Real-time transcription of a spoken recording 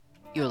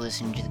You're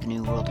listening to the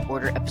GNU World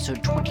Order,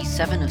 episode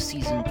 27 of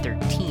season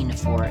 13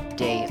 for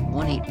day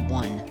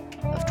 181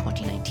 of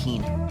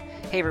 2019.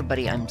 Hey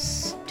everybody, I'm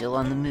still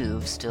on the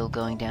move, still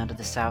going down to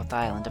the South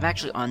Island. I'm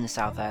actually on the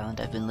South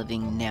Island. I've been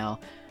living now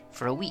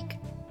for a week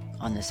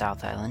on the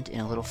South Island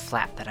in a little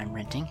flat that I'm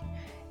renting.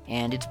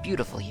 And it's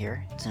beautiful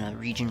here. It's in a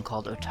region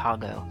called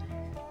Otago,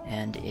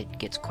 and it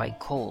gets quite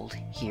cold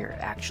here,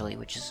 actually,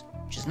 which is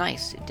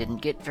nice. It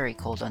didn't get very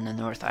cold on the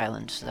North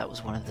Island, so that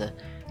was one of the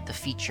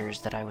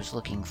features that I was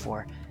looking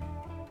for.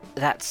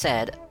 That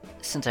said,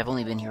 since I've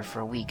only been here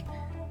for a week,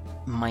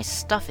 my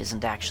stuff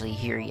isn't actually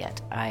here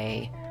yet.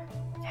 I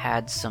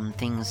had some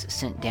things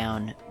sent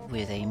down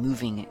with a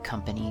moving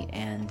company,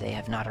 and they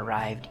have not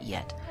arrived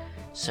yet.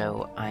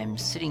 So I'm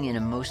sitting in a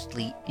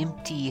mostly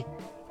empty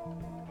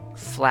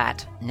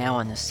flat now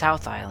on the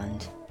South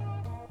Island,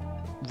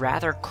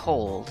 rather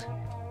cold,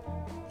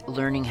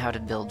 learning how to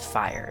build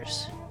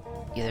fires.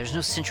 Yeah, there's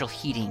no central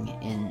heating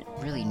in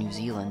really New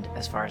Zealand,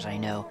 as far as I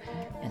know,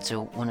 and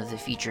so one of the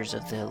features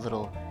of the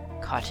little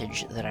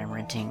cottage that I'm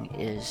renting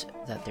is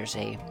that there's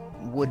a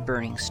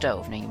wood-burning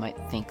stove. Now, you might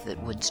think that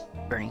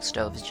wood-burning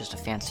stove is just a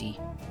fancy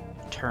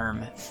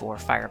term for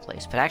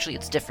fireplace, but actually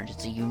it's different.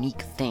 It's a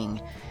unique thing,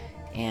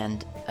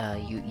 and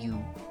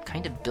you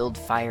kind of build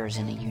fires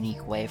in a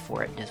unique way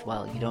for it as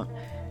well. You don't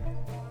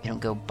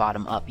go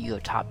bottom up, you go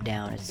top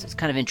down. It's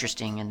kind of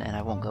interesting, and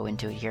I won't go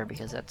into it here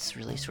because that's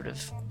really sort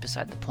of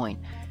beside the point.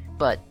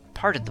 But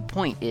part of the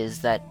point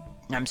is that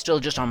I'm still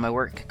just on my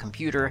work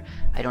computer.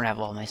 I don't have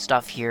all my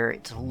stuff here.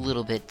 It's a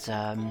little bit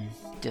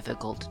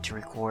difficult to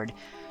record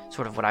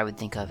sort of what I would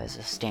think of as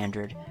a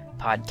standard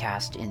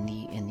podcast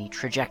in the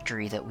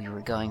trajectory that we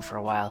were going for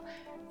a while.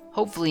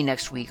 Hopefully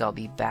next week I'll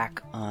be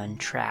back on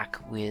track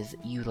with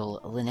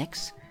util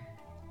Linux.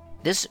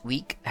 This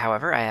week,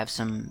 however, I have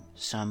some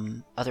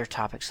other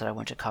topics that I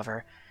want to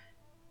cover,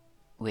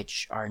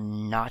 which are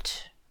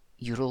not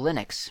util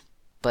Linux,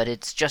 but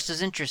it's just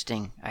as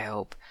interesting, I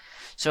hope.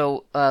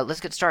 So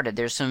let's get started.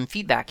 There's some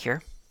feedback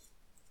here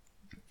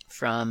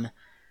from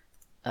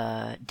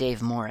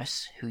Dave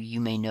Morris, who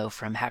you may know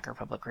from Hacker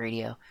Public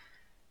Radio.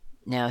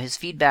 Now, his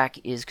feedback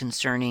is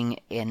concerning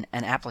an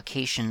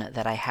application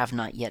that I have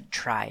not yet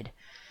tried.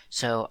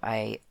 So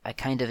I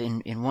kind of,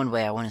 in one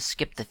way, I want to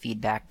skip the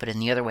feedback, but in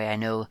the other way, I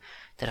know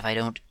that if I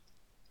don't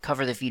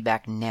cover the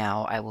feedback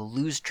now, I will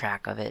lose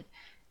track of it,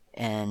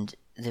 and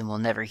then we'll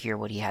never hear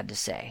what he had to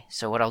say.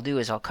 So what I'll do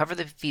is I'll cover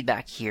the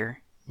feedback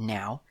here,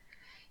 now,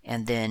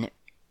 and then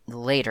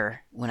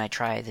later, when I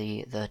try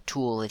the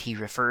tool that he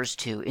refers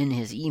to in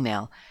his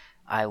email,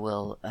 I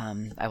will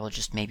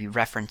just maybe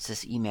reference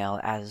this email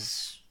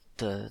as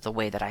the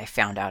way that I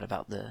found out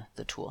about the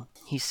tool.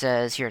 He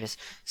says, here it is,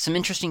 some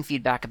interesting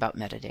feedback about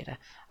metadata.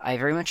 I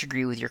very much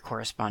agree with your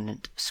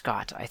correspondent,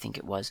 Scott, I think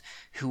it was,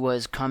 who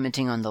was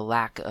commenting on the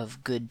lack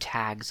of good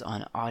tags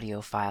on audio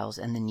files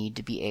and the need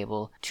to be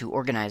able to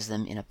organize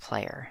them in a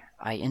player.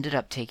 I ended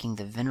up taking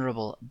the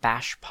venerable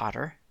Bash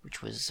Potter,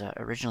 which was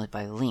originally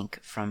by Link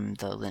from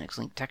the Linux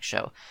Link Tech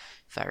Show,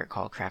 if I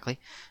recall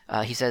correctly.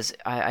 He says,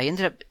 I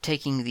ended up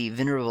taking the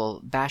venerable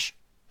Bash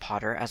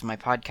Potter as my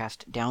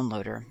podcast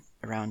downloader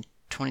around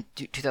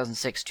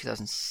 2006,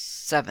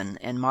 2007,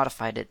 and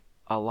modified it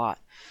a lot.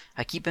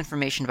 I keep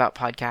information about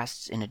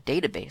podcasts in a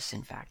database,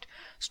 in fact,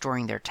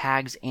 storing their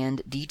tags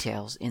and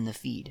details in the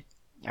feed.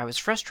 I was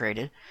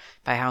frustrated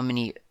by how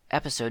many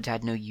episodes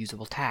had no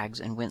usable tags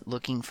and went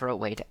looking for a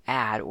way to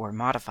add or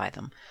modify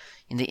them.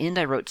 In the end,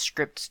 I wrote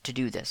scripts to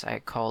do this.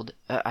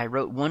 I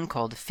wrote one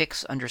called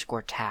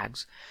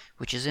fix_tags,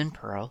 which is in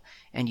Perl,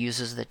 and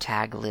uses the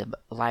taglib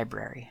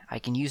library. I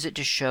can use it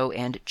to show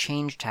and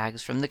change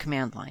tags from the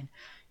command line.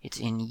 It's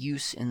in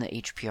use in the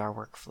HPR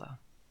workflow.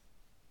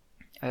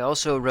 I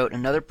also wrote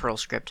another Perl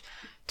script,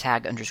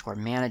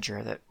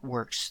 tag_manager, that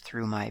works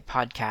through my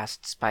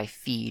podcasts by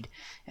feed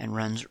and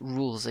runs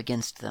rules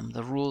against them.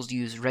 The rules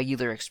use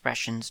regular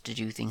expressions to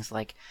do things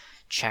like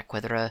check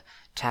whether a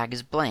tag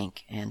is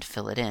blank and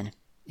fill it in.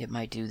 It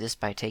might do this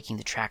by taking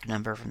the track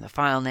number from the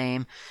file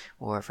name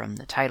or from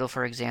the title,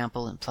 for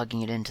example, and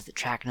plugging it into the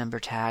track number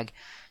tag.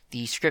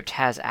 The script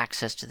has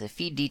access to the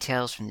feed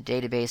details from the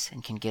database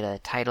and can get a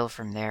title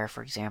from there,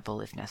 for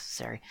example, if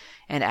necessary,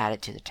 and add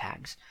it to the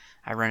tags.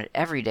 I run it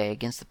every day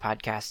against the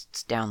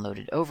podcasts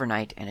downloaded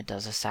overnight, and it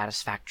does a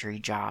satisfactory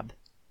job.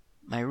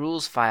 My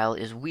rules file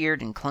is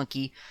weird and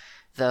clunky,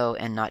 though,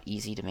 and not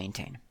easy to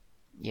maintain.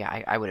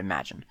 Yeah, I would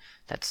imagine.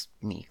 That's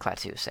me,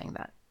 Klaatu, saying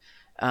that.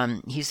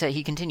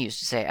 He continues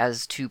to say,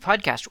 as to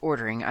podcast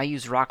ordering, I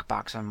use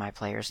Rockbox on my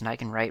players, and I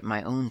can write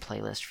my own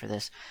playlist for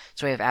this,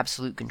 so I have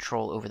absolute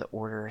control over the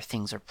order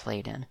things are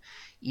played in.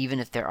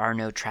 Even if there are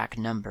no track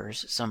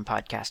numbers, some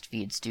podcast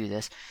feeds do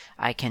this,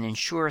 I can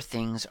ensure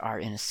things are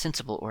in a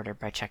sensible order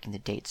by checking the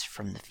dates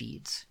from the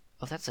feeds.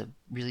 Oh, that's a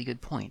really good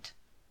point.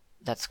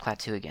 That's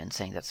Klaatu again,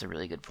 saying that's a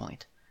really good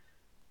point.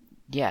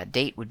 Yeah,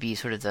 date would be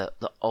sort of the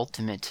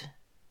ultimate...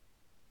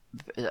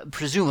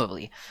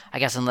 presumably, I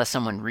guess, unless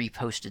someone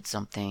reposted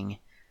something.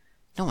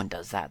 No one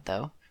does that,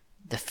 though.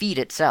 The feed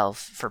itself,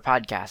 for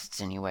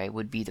podcasts anyway,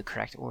 would be the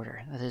correct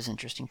order. That is an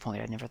interesting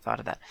point. I'd never thought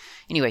of that.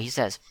 Anyway, he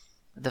says,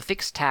 The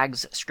fix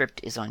tags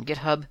script is on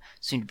GitHub,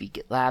 soon to be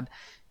GitLab.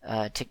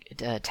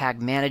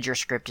 Tag manager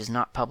script is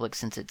not public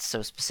since it's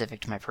so specific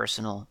to my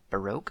personal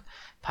Baroque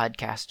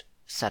podcast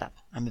setup.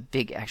 I'm a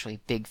big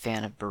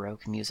fan of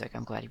Baroque music.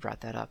 I'm glad you brought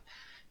that up.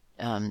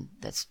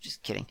 That's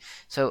just kidding.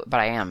 But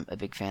I am a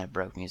big fan of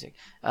Baroque music.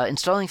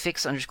 Installing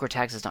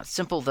fix_tags is not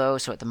simple though,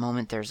 so at the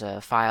moment there's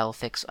a file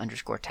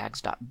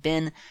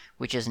fix_tags.bin,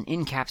 which is an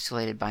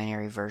encapsulated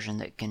binary version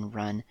that can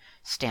run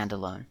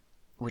standalone,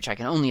 which I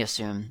can only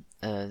assume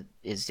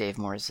is Dave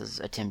Morris's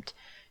attempt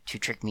to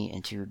trick me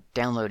into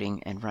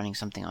downloading and running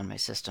something on my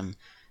system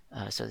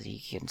so that he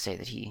can say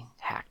that he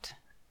hacked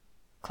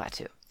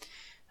Klaatu.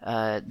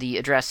 The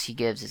address he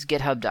gives is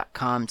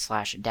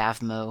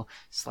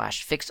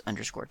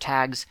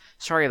github.com/davmo/fix_tags.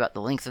 Sorry about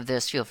the length of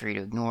this. Feel free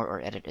to ignore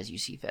or edit as you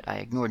see fit. I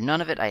ignored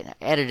none of it. I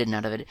edited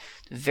none of it.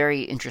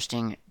 Very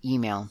interesting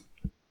email.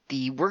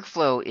 The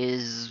workflow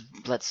is,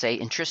 let's say,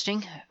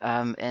 interesting,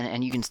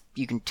 and you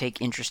can take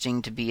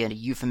interesting to be a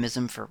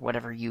euphemism for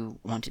whatever you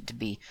want it to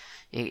be.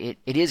 It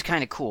is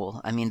kind of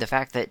cool. I mean, the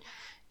fact that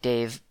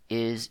Dave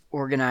is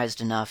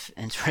organized enough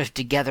and sort of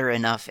together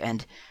enough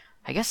and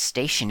I guess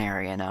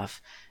stationary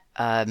enough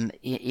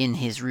in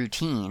his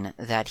routine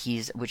that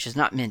which is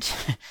not meant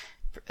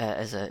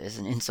as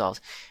an insult,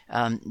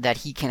 that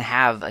he can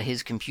have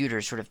his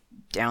computer sort of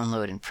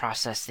download and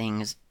process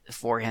things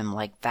for him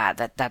like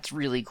that. That's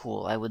really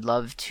cool. I would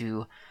love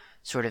to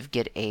sort of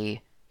get a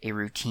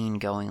routine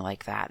going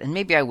like that, and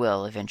maybe I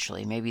will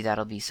eventually. Maybe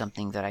that'll be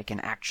something that I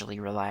can actually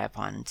rely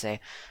upon and say,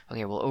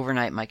 okay, well,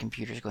 overnight my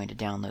computer is going to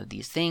download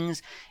these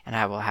things, and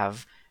I will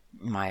have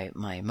my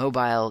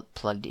mobile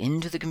plugged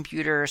into the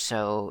computer,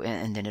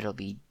 and then it'll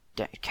be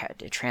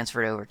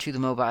transferred over to the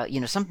mobile,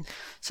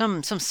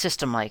 some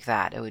system like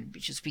that. It would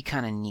just be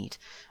kind of neat.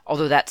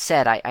 Although that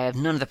said, I have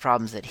none of the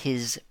problems that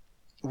his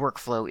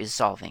workflow is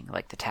solving,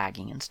 like the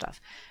tagging and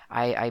stuff.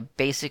 I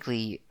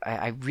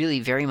really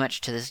very much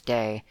to this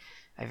day,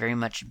 I very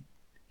much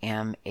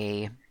am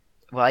I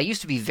used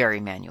to be very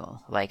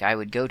manual. Like I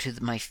would go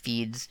to my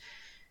feeds,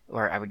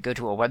 or I would go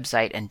to a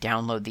website and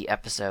download the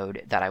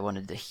episode that I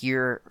wanted to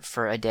hear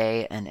for a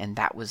day, and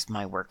that was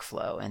my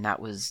workflow, and that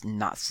was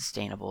not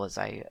sustainable as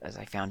I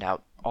found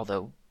out,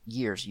 although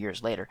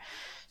years later.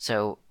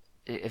 So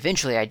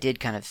eventually I did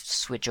kind of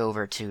switch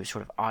over to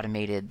sort of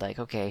automated, like,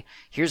 okay,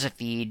 here's a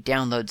feed,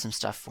 download some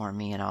stuff for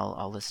me, and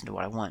I'll listen to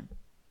what I want.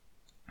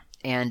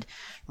 And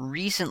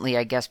recently,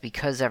 I guess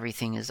because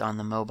everything is on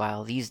the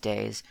mobile these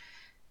days,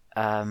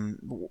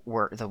 the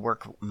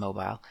work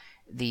mobile,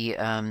 the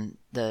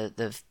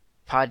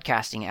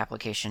podcasting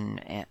application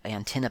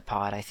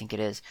AntennaPod, I think it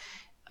is,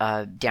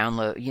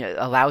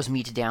 allows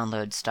me to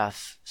download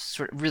stuff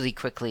sort of really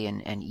quickly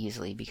and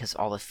easily because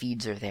all the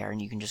feeds are there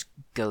and you can just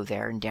go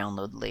there and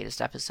download the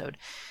latest episode.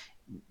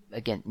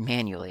 Again,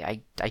 manually.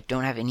 I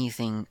don't have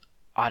anything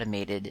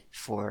automated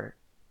for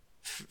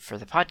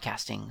the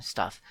podcasting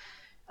stuff.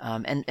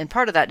 And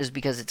part of that is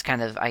because it's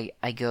kind of, I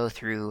go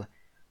through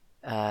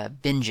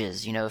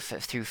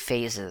binges, through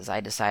phases.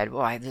 I decide,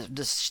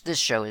 this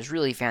show is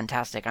really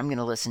fantastic. I'm going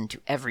to listen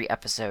to every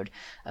episode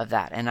of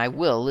that. And I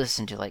will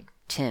listen to like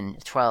 10,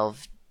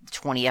 12,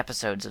 20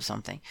 episodes of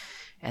something.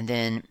 And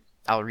then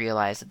I'll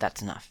realize that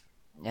that's enough.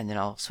 And then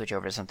I'll switch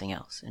over to something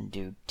else and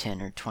do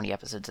 10 or 20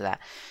 episodes of that.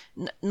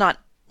 Not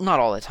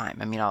all the time.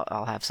 I mean,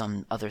 I'll have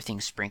some other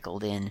things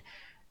sprinkled in,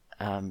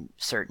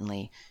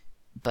 certainly.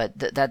 But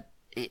that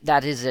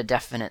is a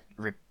definite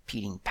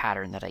repeating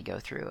pattern that I go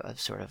through of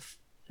sort of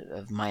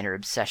minor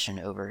obsession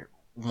over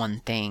one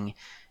thing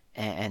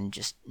and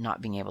just not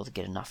being able to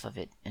get enough of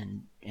it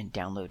and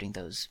downloading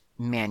those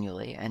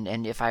manually.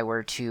 And if I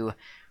were to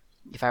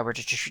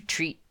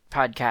treat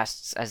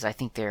podcasts as I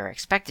think they're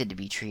expected to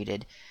be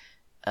treated,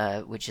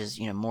 which is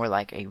more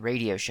like a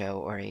radio show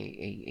or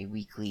a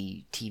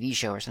weekly TV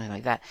show or something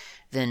like that,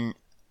 then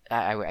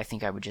I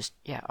think I would just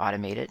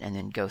automate it and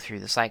then go through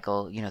the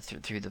cycle,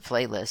 through the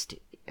playlist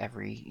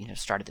every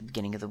start at the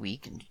beginning of the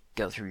week and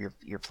go through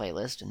your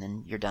playlist, and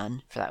then you're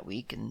done for that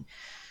week. And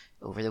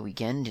over the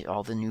weekend,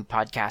 all the new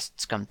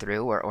podcasts come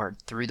through, or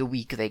through the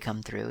week they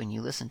come through, and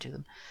you listen to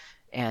them.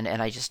 And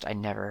I just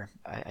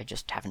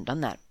haven't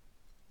done that.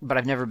 But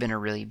I've never been a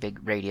really big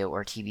radio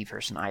or TV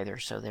person either.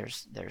 So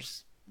there's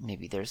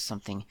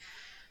some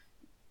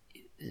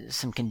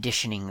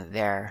conditioning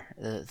there.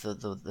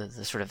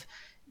 The sort of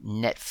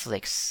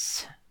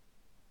Netflix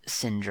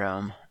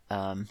syndrome,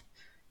 of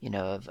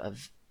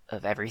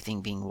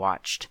everything being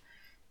watched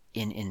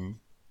in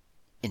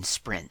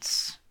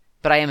sprints.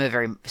 But I am a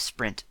very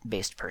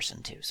sprint-based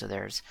person too. So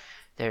there's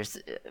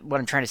what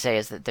I'm trying to say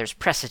is that there's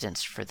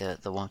precedence for the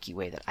wonky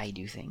way that I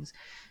do things.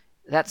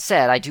 That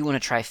said, I do want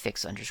to try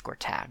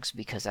fix_tags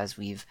because, as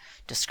we've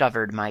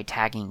discovered, my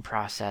tagging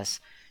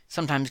process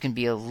sometimes can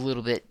be a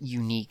little bit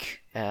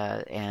unique,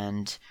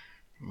 and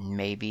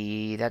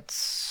maybe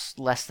that's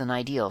less than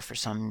ideal for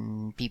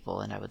some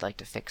people, and I would like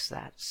to fix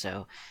that.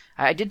 So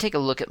I did take a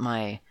look at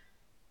my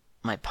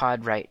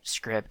PodWrite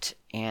script,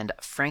 and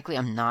frankly,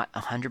 I'm not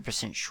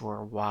 100%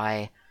 sure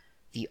why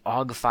the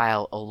OGG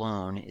file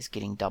alone is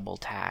getting double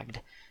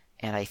tagged.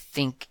 and I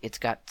think it's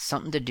got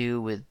something to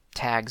do with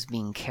tags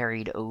being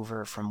carried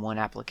over from one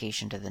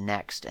application to the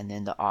next, and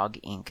then the OGG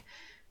ink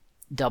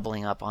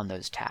doubling up on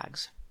those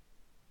tags.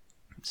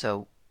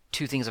 So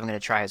two things I'm going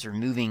to try is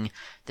removing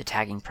the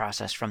tagging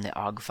process from the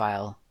OGG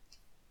file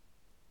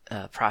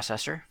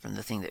processor, from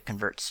the thing that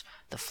converts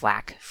the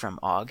FLAC from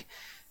OGG,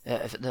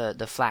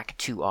 the FLAC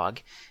to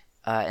OGG.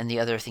 And the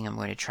other thing I'm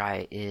going to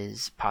try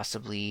is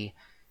possibly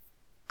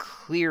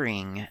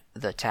clearing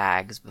the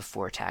tags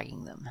before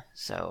tagging them.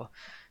 So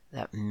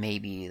that may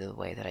be the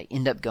way that I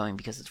end up going,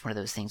 because it's one of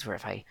those things where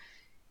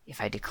if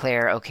I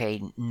declare,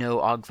 okay, no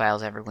OGG file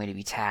is ever going to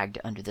be tagged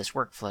under this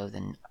workflow,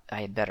 then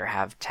I had better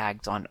have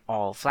tags on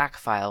all FLAC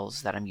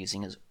files that I'm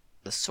using as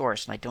the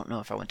source, and I don't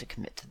know if I want to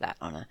commit to that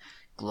on a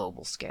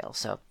global scale.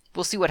 So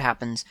we'll see what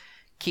happens.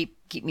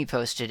 Keep me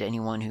posted,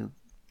 anyone who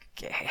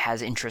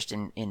has interest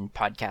in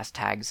podcast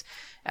tags,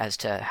 as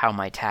to how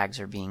my tags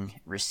are being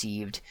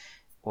received,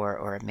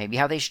 or maybe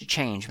how they should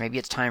change. Maybe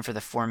it's time for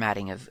the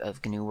formatting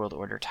of GNU World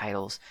Order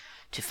titles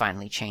to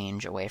finally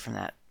change away from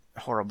that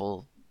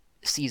horrible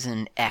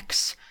Season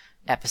X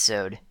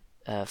episode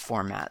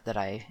format that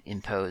I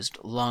imposed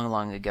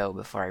long ago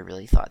before I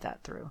really thought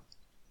that through.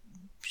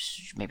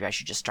 Maybe I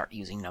should just start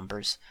using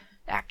numbers,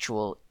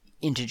 actual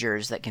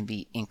integers that can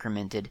be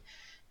incremented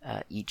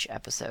each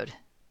episode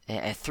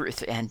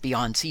and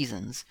beyond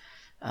seasons.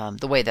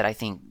 The way that I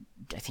think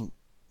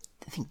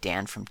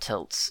Dan from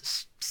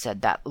Tilts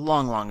said that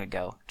long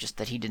ago, just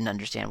that he didn't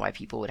understand why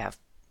people would have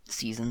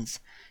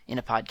seasons in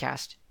a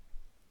podcast.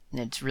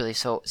 And it's really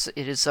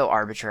it is so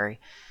arbitrary.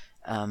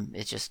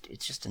 It's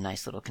just a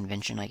nice little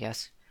convention, I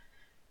guess.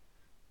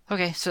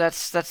 Okay, so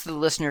that's the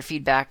listener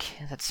feedback.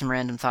 That's some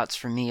random thoughts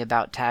from me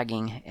about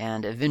tagging,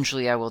 and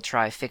eventually I will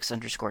try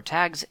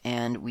fix_tags,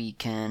 and we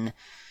can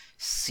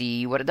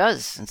see what it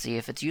does and see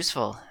if it's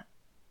useful,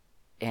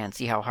 and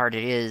see how hard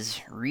it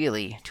is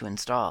really to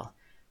install.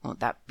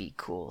 Won't that be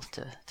cool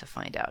to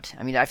find out?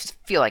 I mean, I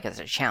feel like it's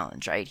a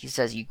challenge, right? He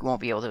says you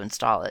won't be able to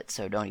install it,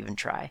 so don't even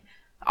try.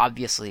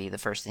 Obviously, the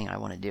first thing I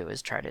want to do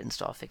is try to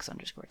install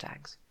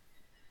fix_tags.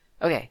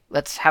 Okay,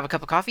 let's have a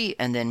cup of coffee,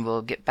 and then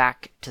we'll get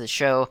back to the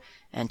show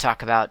and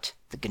talk about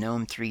the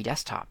GNOME 3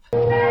 desktop.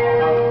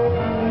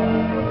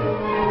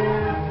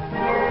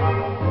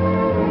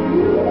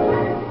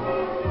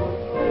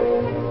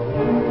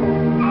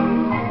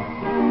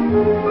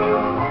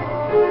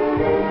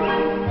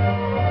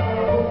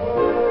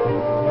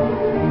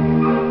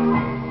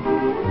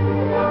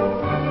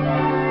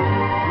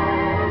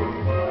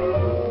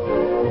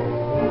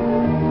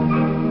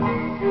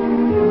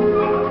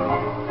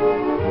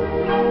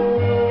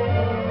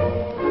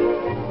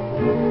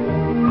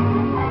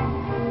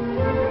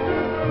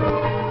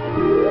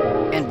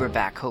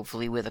 Back,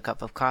 hopefully, with a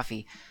cup of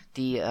coffee.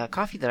 The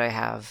coffee that I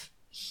have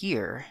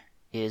here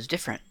is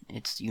different.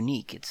 It's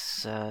unique.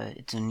 It's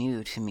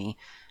new to me.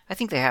 I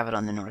think they have it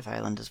on the North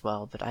Island as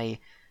well, but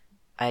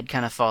I'd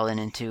kind of fallen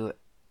into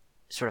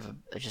sort of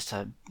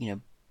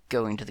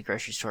going to the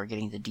grocery store,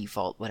 getting the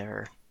default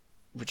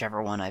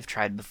whichever one I've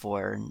tried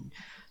before, and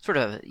sort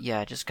of,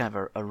 just kind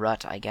of a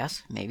rut, I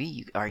guess.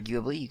 Maybe,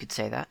 arguably, you could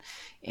say that.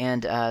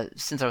 And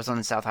since I was on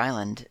the South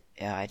Island,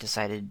 I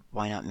decided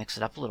why not mix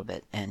it up a little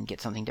bit and get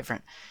something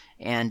different.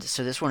 And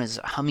so this one is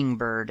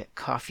Hummingbird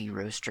Coffee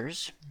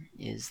Roasters,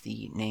 is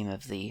the name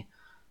of the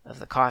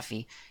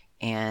coffee,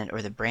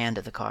 or the brand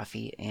of the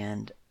coffee,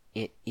 and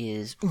it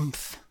is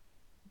oomph,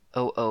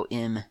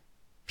 OOMPH,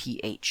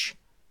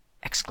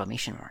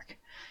 exclamation mark.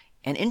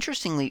 And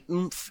interestingly,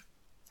 oomph,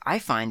 I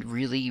find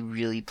really,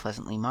 really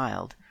pleasantly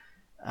mild.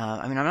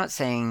 I mean, I'm not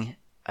saying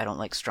I don't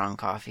like strong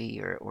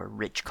coffee or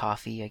rich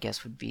coffee, I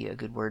guess would be a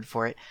good word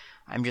for it.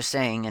 I'm just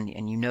saying,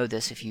 and you know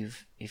this if you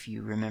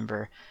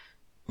remember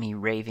me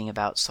raving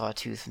about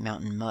Sawtooth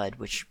Mountain Mud,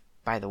 which,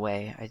 by the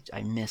way,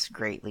 I miss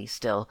greatly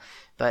still.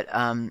 But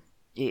I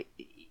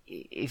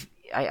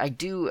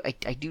do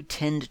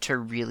tend to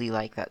really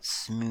like that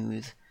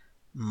smooth,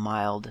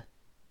 mild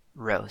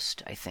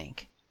roast, I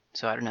think.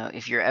 So I don't know,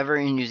 if you're ever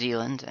in New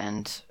Zealand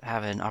and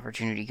have an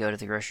opportunity to go to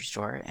the grocery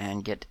store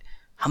and get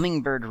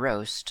Hummingbird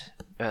Roastery,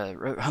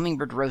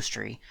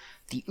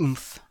 the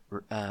oomph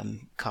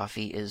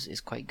coffee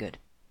is quite good,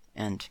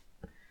 and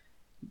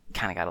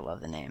kind of gotta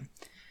love the name.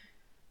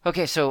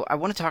 Okay, so I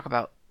want to talk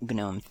about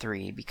GNOME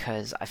 3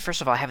 because,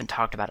 first of all, I haven't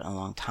talked about it in a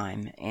long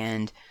time,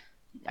 and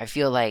I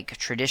feel like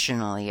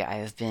traditionally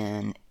I've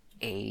been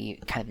a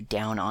kind of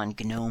down on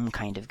GNOME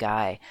kind of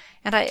guy,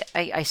 and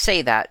I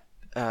say that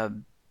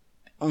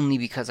only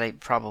because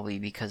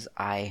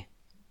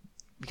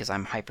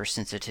I'm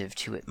hypersensitive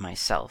to it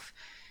myself,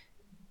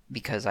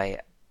 because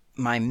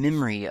my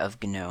memory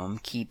of GNOME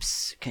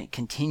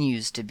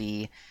continues to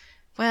be,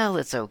 well,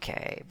 it's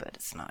okay, but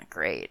it's not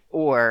great.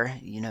 Or,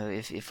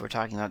 if we're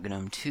talking about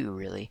GNOME 2,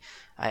 really,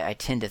 I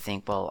tend to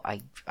think, well,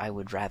 I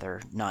would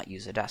rather not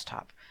use a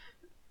desktop.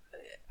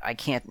 I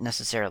can't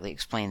necessarily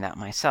explain that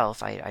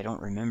myself. I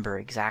don't remember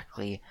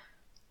exactly,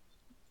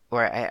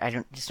 or I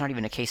don't. It's not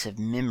even a case of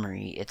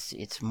memory.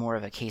 It's more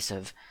of a case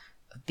of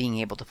being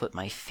able to put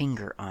my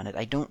finger on it.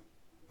 I don't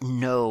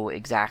know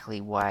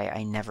exactly why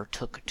I never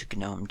took to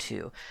GNOME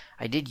 2.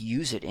 I did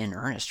use it in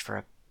earnest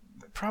for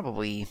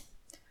probably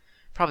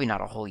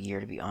not a whole year,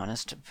 to be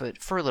honest, but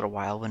for a little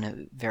while when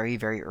it very,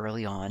 very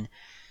early on,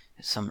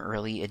 some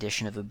early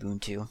edition of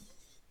Ubuntu,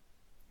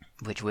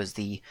 which was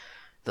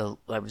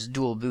I was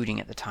dual booting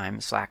at the time,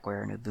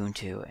 Slackware and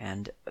Ubuntu,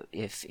 and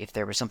if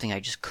there was something I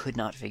just could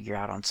not figure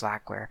out on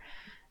Slackware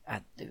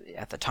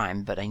at the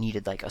time, but I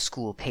needed like a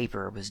school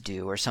paper was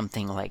due or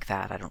something like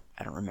that. I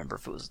don't remember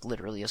if it was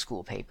literally a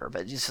school paper,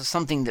 but just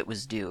something that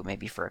was due,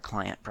 maybe for a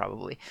client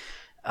probably.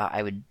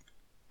 I would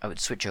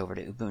switch over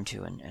to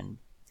Ubuntu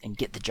and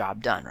get the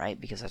job done, right?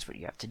 Because that's what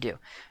you have to do.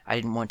 I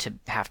didn't want to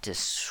have to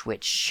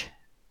switch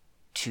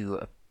to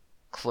a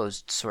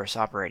closed source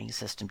operating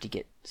system to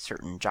get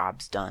certain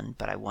jobs done,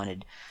 but I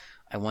wanted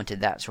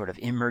that sort of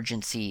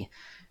emergency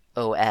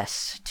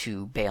OS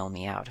to bail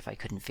me out if I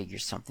couldn't figure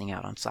something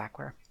out on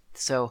Slackware.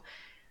 So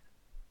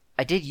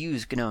I did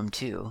use GNOME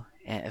 2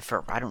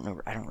 for I don't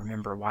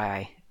remember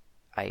why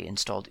I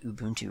installed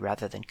Ubuntu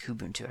rather than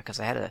Kubuntu, because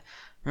I had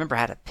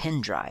a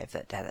pen drive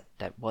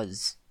that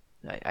was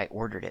I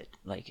ordered it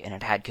and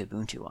it had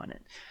Kubuntu on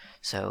it,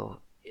 so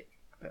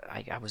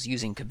I was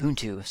using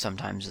Kubuntu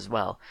sometimes as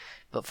well.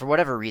 But for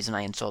whatever reason,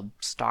 I installed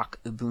stock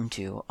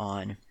Ubuntu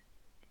on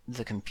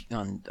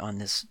on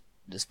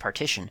this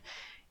partition,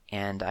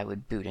 and I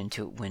would boot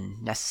into it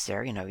when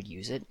necessary, and I would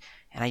use it.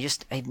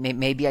 And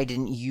maybe I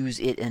didn't use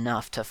it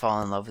enough to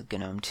fall in love with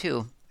GNOME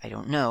 2. I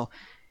don't know.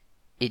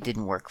 It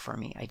didn't work for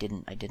me. I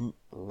didn't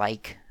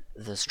like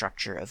the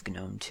structure of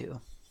GNOME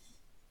 2.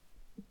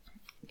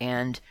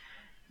 And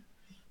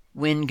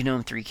when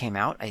GNOME 3 came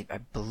out, I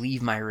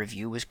believe my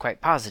review was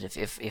quite positive.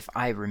 If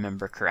I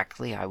remember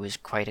correctly, I was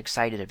quite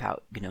excited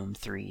about GNOME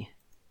 3,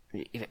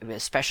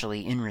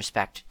 especially in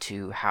respect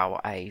to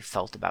how I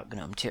felt about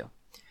GNOME 2.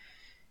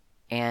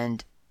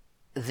 And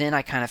then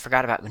I kind of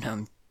forgot about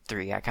GNOME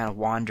 3. I kind of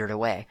wandered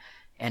away.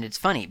 And it's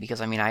funny because,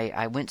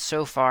 I went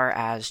so far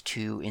as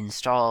to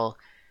install,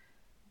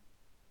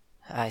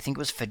 I think it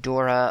was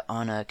Fedora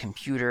on a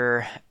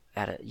computer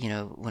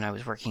when I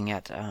was working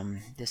at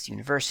this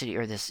university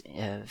or this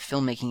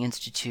filmmaking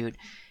institute,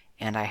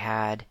 and I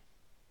had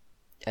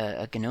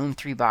a GNOME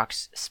 3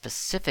 box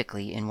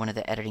specifically in one of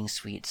the editing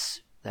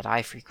suites that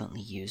I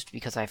frequently used,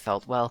 because I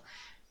felt, well,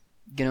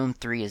 GNOME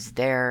 3 is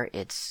there,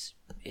 it's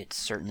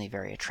certainly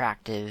very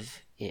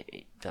attractive,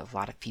 a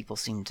lot of people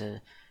seem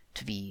to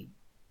be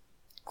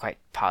quite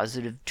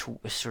positive, to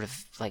sort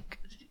of like,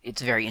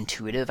 it's very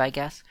intuitive, I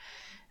guess,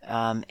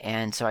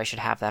 and so I should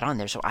have that on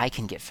there so I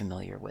can get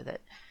familiar with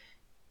it.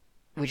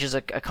 Which is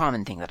a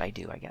common thing that I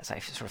do, I guess. I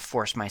sort of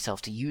force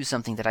myself to use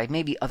something that I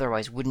maybe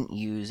otherwise wouldn't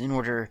use in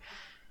order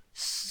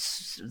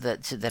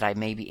that I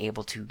may be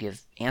able to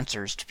give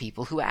answers to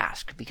people who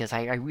ask. Because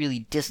I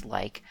really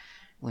dislike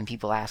when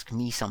people ask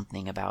me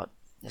something about,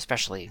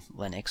 especially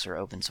Linux or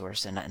open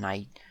source, and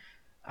I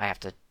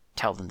have to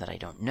tell them that I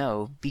don't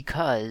know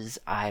because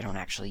I don't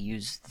actually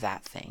use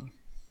that thing.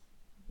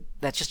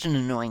 That's just an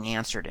annoying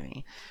answer to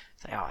me.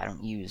 It's like, I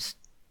don't use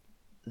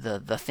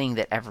the thing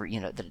that that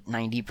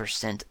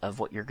 90% of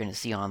what you're going to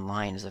see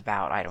online is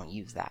about. I don't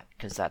use that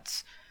because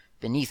that's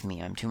beneath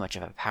me. I'm too much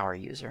of a power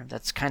user.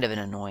 That's kind of an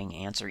annoying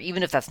answer,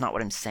 even if that's not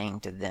what I'm saying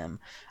to them.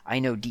 I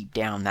know deep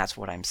down that's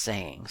what I'm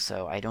saying,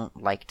 so I don't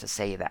like to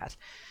say that.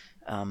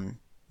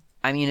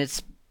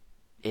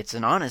 It's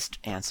an honest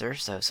answer,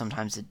 so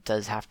sometimes it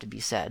does have to be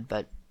said,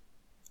 but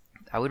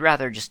I would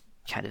rather just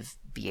kind of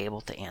be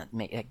able to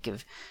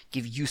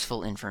give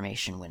useful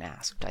information when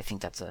asked. I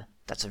think that's a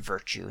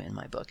virtue in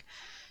my book.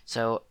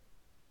 So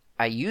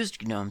I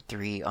used GNOME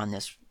 3 on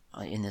this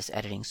in this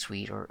editing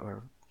suite,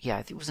 or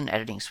I think it was an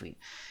editing suite,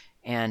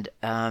 and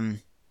I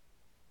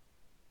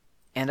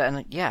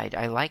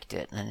liked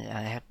it,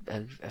 and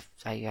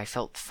I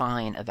felt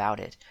fine about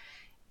it,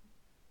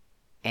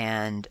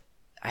 and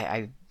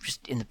I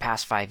just, in the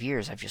past 5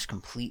 years, I've just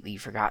completely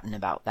forgotten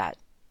about that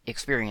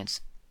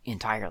experience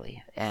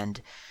entirely.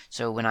 And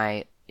so when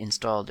I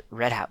installed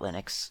Red Hat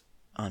Linux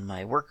on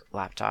my work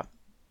laptop,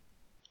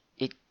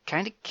 it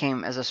kind of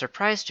came as a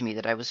surprise to me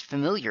that I was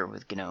familiar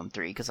with GNOME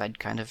 3, because I'd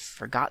kind of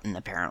forgotten,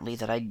 apparently,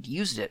 that I'd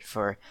used it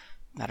for,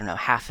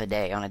 half a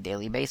day on a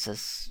daily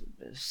basis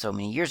so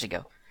many years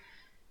ago.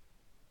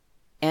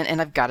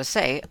 And I've got to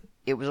say,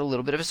 it was a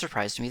little bit of a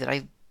surprise to me that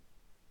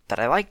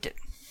I liked it,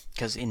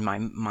 because in my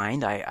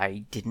mind,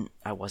 I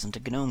wasn't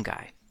a GNOME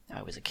guy.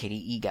 I was a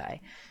KDE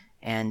guy.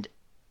 And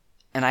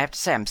I have to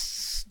say, I'm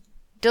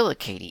still a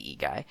KDE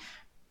guy,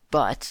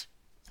 but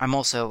I'm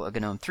also a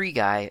GNOME 3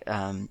 guy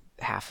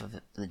half of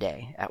the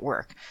day at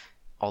work.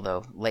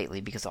 Although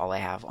lately, because all I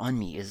have on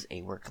me is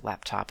a work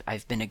laptop,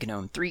 I've been a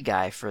GNOME 3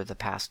 guy for the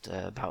past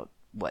about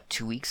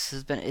 2 weeks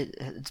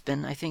it's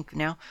been, I think,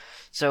 now.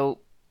 So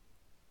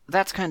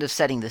that's kind of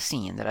setting the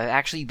scene, that I've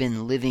actually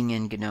been living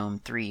in GNOME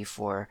 3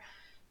 for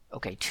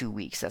 2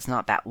 weeks. That's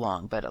not that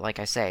long, but like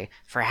I say,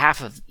 for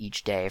half of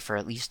each day for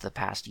at least the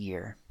past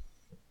year.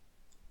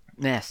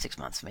 6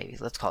 months maybe.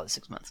 Let's call it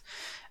 6 months.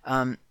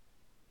 And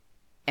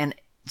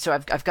so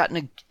I've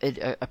gotten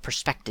a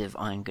perspective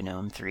on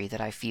GNOME 3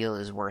 that I feel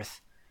is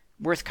worth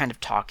worth kind of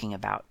talking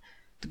about.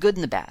 The good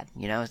and the bad,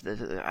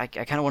 I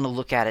kind of want to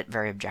look at it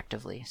very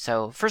objectively.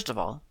 So first of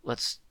all,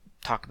 let's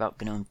talk about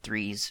GNOME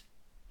 3's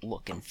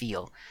look and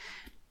feel.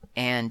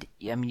 And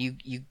I mean,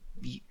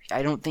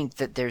 I don't think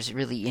that there's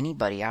really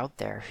anybody out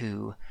there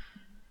who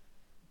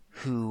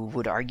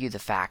would argue the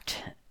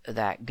fact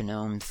that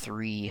GNOME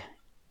 3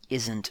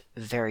 isn't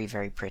very,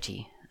 very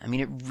pretty. I mean,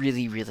 it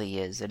really, really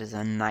is. It is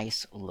a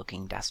nice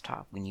looking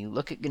desktop. When you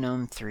look at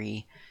GNOME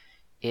 3,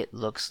 it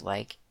looks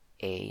like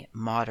a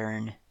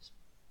modern,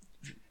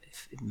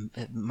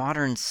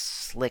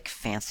 slick,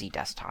 fancy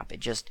desktop.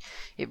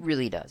 It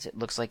really does. It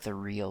looks like the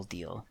real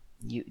deal.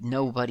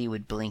 Nobody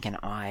would blink an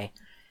eye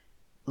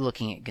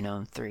looking at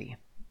GNOME 3.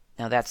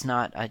 Now, that's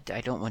not.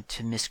 I don't want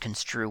to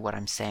misconstrue what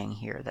I'm saying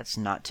here. That's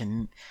not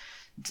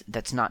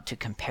to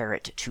compare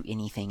it to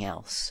anything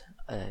else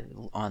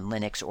on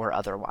Linux or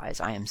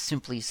otherwise. I am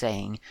simply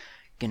saying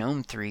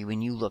GNOME 3,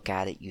 when you look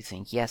at it, you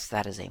think, yes,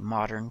 that is a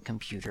modern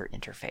computer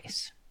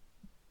interface.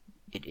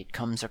 It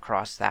comes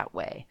across that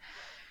way.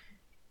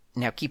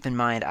 Now, keep in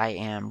mind, I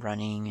am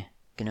running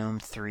GNOME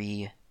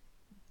 3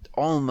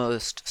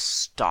 almost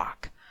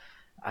stock.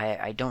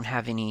 I don't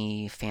have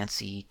any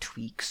fancy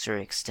tweaks or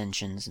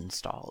extensions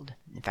installed.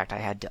 In fact, I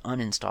had to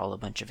uninstall a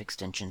bunch of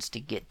extensions to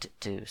get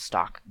to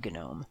stock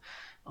GNOME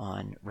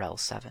on RHEL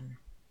 7.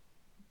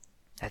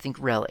 I think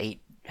RHEL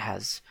 8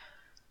 has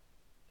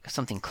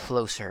something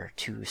closer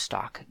to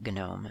stock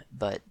GNOME,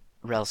 but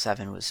RHEL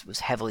 7 was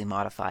heavily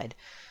modified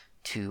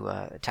to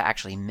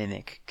actually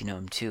mimic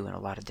GNOME 2 in a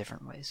lot of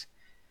different ways.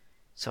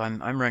 So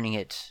I'm running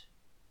it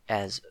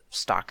as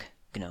stock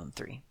GNOME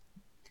 3.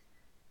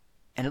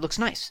 And it looks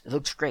nice. It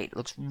looks great. It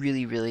looks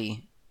really,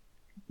 really,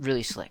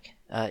 really slick.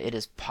 It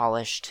is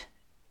polished.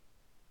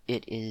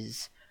 It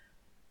is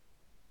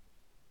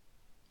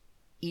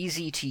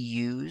easy to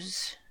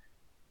use,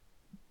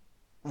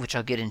 which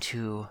I'll get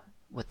into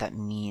what that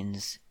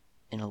means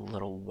in a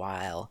little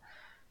while.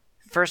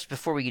 First,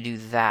 before we do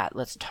that,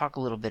 let's talk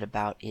a little bit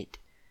about it,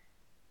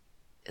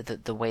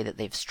 the way that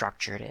they've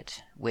structured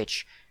it,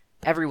 which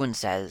everyone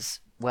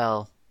says,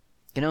 well,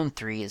 GNOME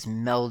 3 is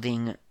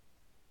melding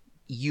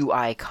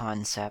UI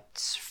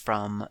concepts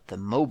from the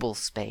mobile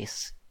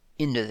space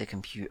into the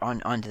computer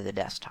onto the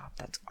desktop.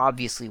 That's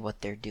obviously what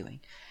they're doing.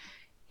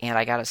 And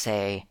I gotta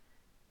say,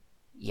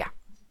 yeah,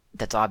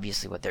 that's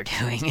obviously what they're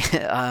doing.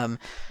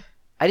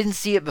 I didn't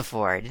see it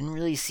before. I didn't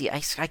really see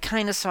it. I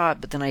kind of saw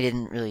it, but then I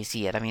didn't really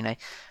see it. I mean,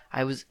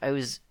 I was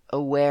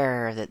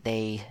aware that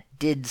they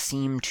did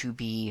seem to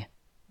be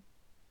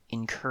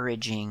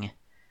encouraging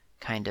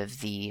kind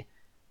of the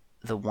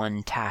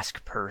one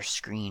task per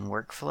screen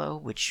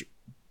workflow, which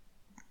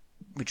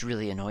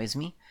really annoys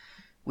me,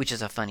 which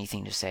is a funny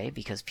thing to say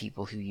because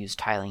people who use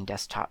tiling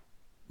desktop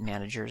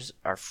managers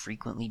are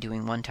frequently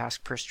doing one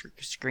task per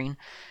screen.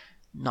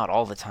 Not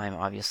all the time,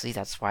 obviously.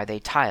 That's why they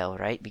tile,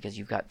 right? Because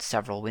you've got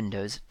several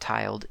windows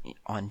tiled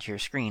onto your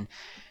screen.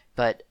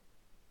 But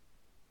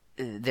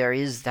there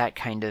is that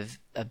kind of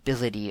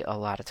ability a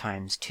lot of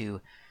times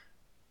to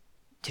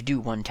do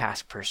one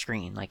task per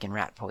screen, like in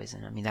Rat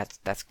Poison. I mean,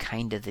 that's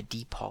kind of the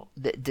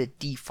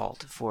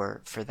default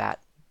for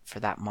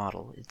that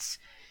model. It's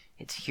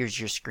here's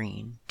your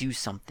screen, do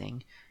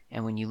something,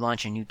 and when you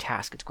launch a new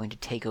task, it's going to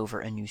take over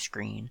a new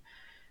screen.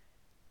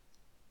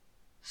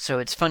 So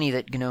it's funny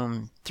that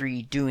GNOME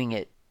 3 doing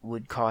it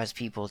would cause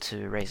people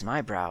to raise an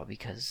eyebrow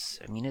because,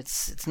 I mean,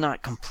 it's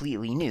not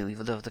completely new,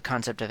 even though the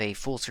concept of a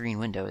full screen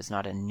window is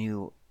not a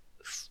new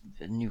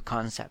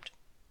concept.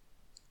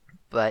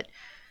 But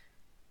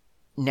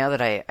now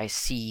that I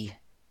see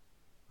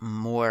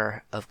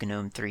more of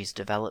GNOME 3's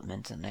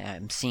development, and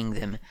I'm seeing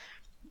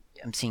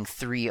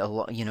 3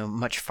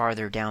 much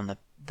farther down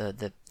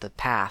the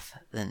path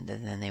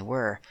than they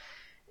were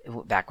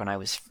back when I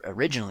was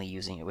originally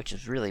using it, which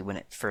is really when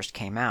it first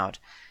came out.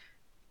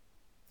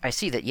 I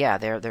see that, yeah,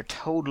 they're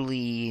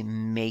totally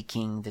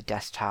making the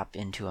desktop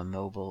into a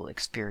mobile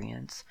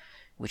experience,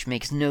 which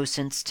makes no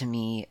sense to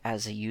me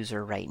as a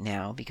user right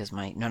now because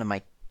none of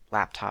my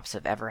laptops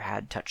have ever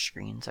had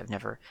touchscreens. I've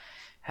never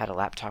had a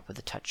laptop with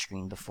a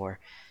touchscreen before.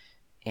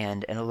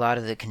 And a lot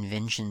of the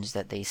conventions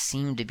that they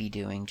seem to be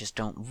doing just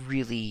don't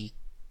really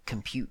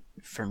compute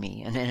for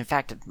me. And in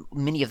fact,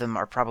 many of them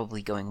are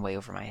probably going way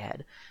over my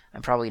head.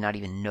 I'm probably not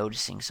even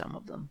noticing some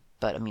of them.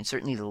 But I mean,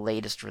 certainly the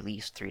latest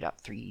release,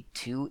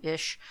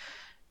 3.32-ish,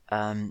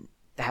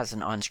 has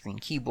an on-screen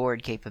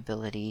keyboard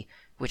capability,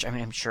 which, I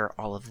mean, I'm sure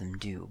all of them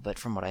do, but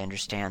from what I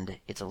understand,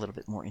 it's a little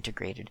bit more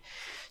integrated.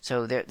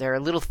 So there are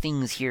little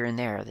things here and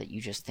there that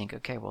you just think,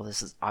 okay, well,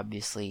 this is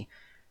obviously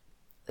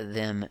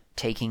them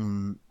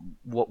taking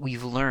what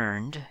we've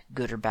learned,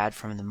 good or bad,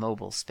 from the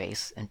mobile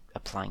space and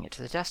applying it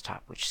to the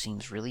desktop, which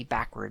seems really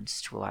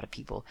backwards to a lot of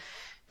people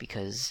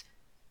because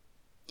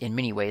in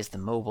many ways the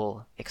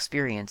mobile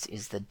experience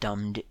is the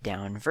dumbed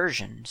down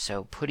version.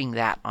 So putting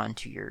that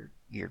onto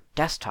your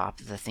desktop,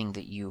 the thing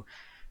that you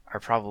are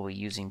probably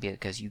using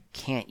because you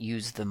can't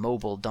use the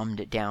mobile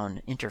dumbed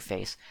down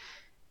interface,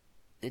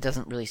 it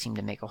doesn't really seem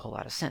to make a whole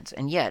lot of sense.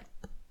 And yet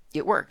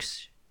it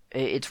works.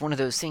 It's one of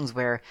those things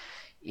where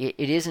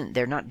it isn't,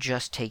 they're not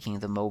just taking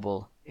the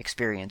mobile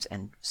experience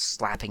and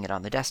slapping it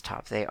on the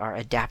desktop. They are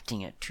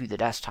adapting it to the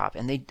desktop,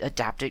 and they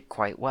adapt it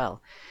quite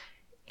well.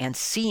 And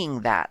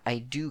seeing that, I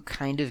do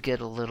kind of get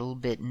a little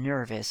bit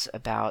nervous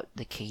about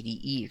the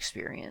KDE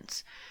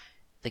experience.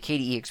 The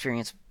KDE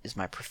experience is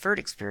my preferred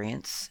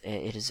experience.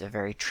 It is a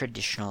very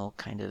traditional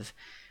kind of,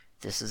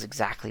 this is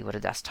exactly what a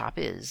desktop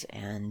is,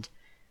 and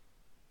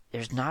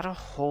there's not a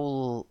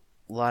whole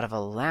lot of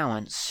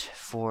allowance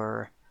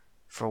for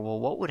well,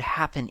 what would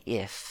happen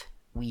if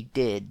we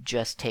did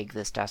just take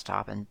this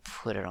desktop and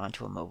put it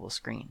onto a mobile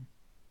screen?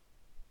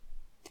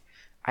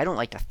 I don't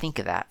like to think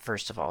of that,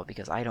 first of all,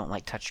 because I don't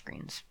like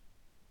touchscreens.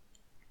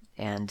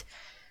 And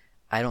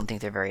I don't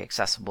think they're very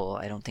accessible.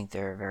 I don't think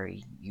they're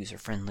very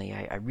user-friendly.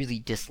 I really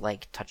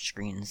dislike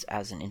touchscreens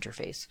as an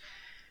interface.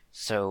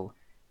 So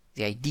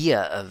the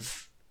idea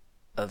of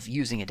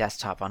using a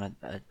desktop on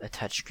a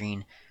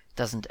touchscreen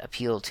doesn't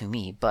appeal to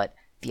me, but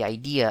the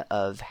idea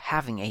of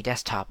having a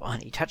desktop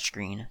on a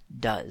touchscreen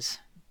does.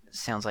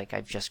 Sounds like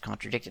I've just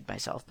contradicted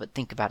myself, but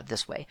think about it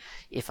this way.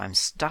 If I'm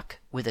stuck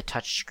with a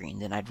touchscreen,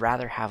 then I'd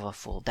rather have a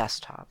full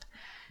desktop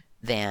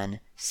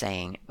than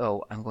saying,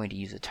 oh, I'm going to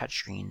use a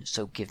touchscreen,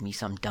 so give me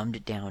some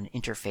dumbed-down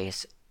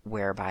interface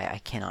whereby I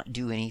cannot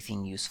do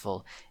anything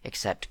useful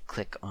except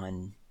click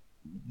on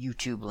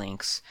YouTube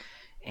links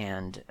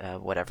and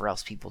whatever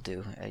else people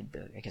do.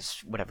 I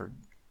guess whatever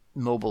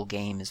mobile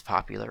game is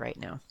popular right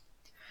now.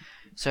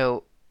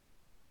 So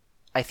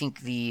I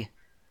think the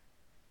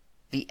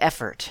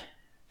effort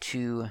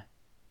to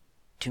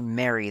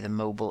marry the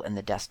mobile and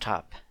the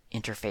desktop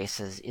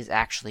interfaces is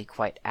actually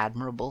quite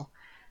admirable.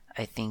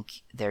 I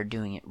think they're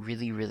doing it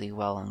really, really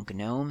well on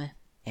GNOME,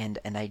 and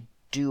I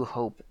do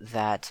hope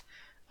that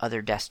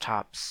other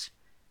desktops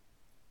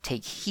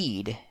take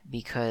heed,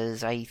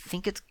 because I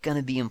think it's going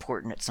to be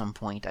important at some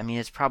point. I mean,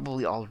 it's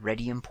probably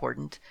already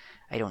important.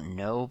 I don't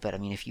know, but I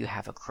mean, if you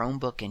have a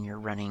Chromebook and you're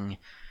running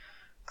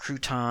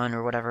Crouton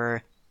or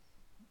whatever,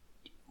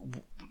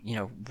 you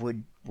know,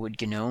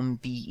 would GNOME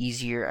be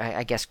easier?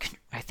 I guess,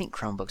 I think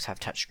Chromebooks have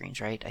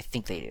touchscreens, right? I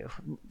think they do.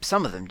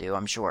 Some of them do,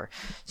 I'm sure.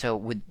 So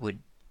would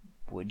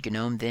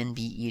GNOME then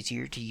be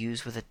easier to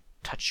use with a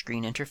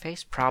touchscreen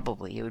interface?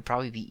 Probably. It would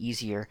probably be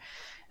easier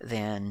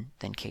than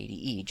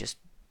KDE,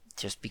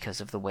 just because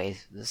of the way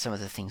some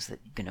of the things that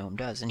GNOME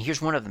does. And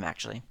here's one of them,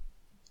 actually.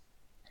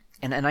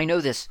 And I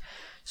know this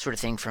sort of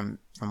thing from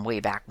way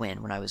back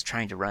when I was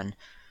trying to run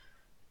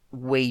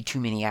way too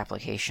many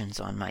applications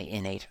on my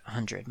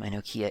N800, my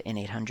Nokia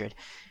N800.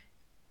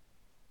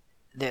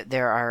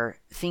 There are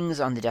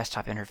things on the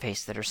desktop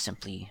interface that are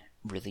simply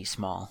really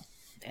small,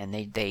 and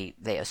they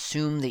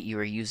assume that you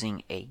are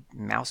using a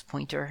mouse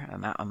pointer,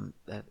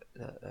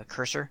 a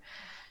cursor,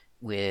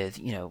 with,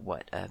 you know,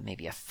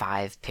 maybe a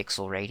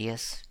 5-pixel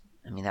radius.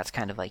 I mean, that's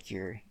kind of like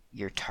your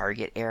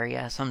target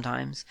area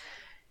sometimes.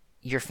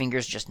 Your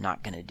finger's just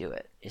not going to do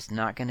it. It's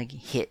not going to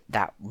hit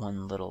that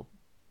one little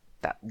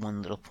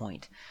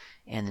point.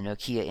 And the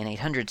Nokia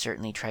N800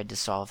 certainly tried to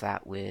solve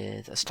that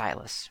with a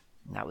stylus.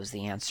 And that was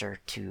the answer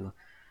to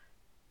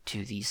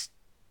these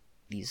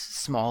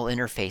small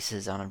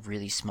interfaces on a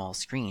really small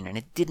screen, and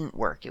it didn't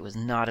work. It was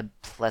not a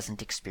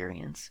pleasant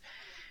experience.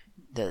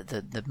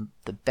 The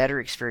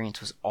better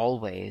experience was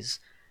always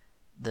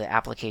the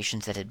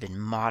applications that had been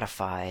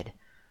modified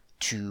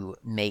to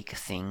make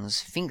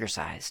things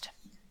finger-sized.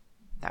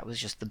 That was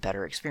just the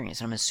better experience.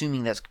 And I'm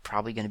assuming that's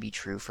probably going to be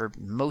true for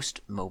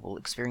most mobile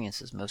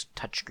experiences, most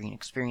touchscreen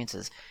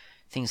experiences.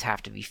 Things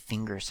have to be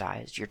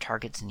finger-sized. Your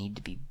targets need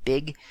to be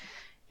big,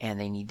 and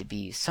they need to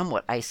be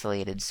somewhat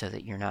isolated so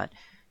that you're not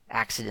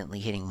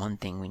accidentally hitting one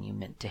thing when you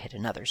meant to hit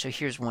another. So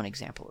here's one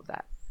example of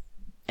that.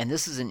 And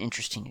this is an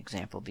interesting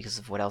example because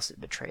of what else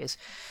it betrays.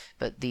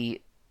 But the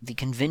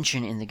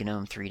convention in the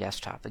GNOME 3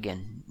 desktop,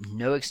 again,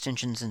 no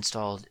extensions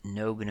installed,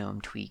 no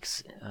GNOME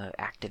tweaks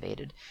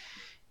activated,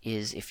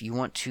 is if you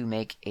want to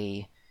make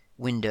a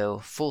window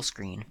full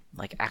screen,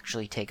 like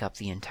actually take up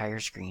the entire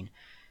screen,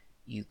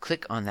 you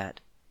click on that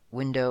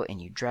window and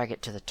you drag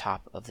it to the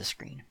top of the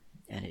screen.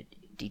 And it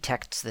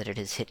detects that it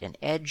has hit an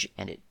edge,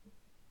 and it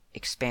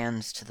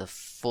expands to the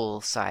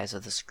full size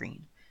of the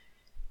screen.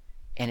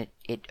 And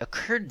it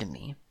occurred to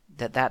me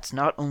that that's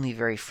not only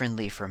very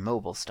friendly for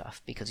mobile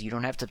stuff, because you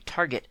don't have to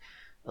target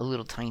a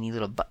little tiny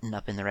little button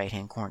up in the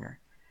right-hand corner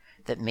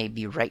that may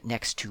be right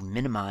next to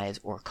minimize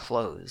or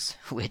close,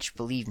 which,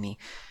 believe me,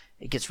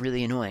 it gets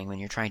really annoying when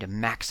you're trying to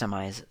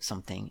maximize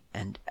something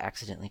and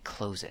accidentally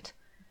close it,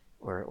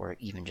 or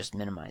even just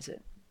minimize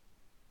it.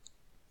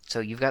 So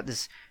you've got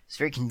this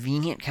very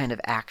convenient kind of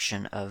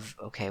action of,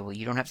 okay, well,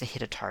 you don't have to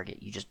hit a target.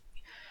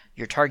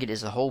 Your target is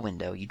the whole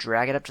window. You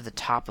drag it up to the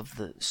top of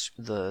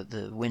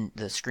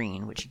the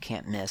screen, which you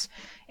can't miss,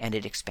 and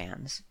it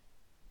expands.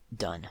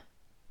 Done.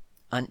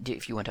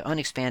 If you want to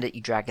unexpand it,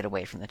 you drag it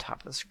away from the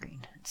top of the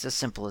screen. It's as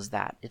simple as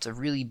that. It's a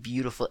really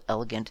beautiful,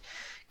 elegant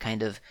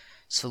kind of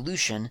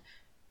solution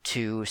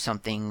to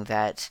something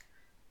that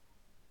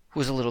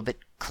was a little bit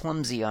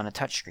clumsy on a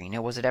touchscreen.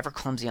 Now, was it ever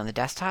clumsy on the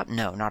desktop?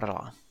 No, not at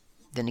all.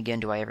 Then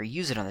again, do I ever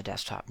use it on the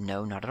desktop?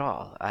 No, not at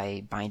all.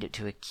 I bind it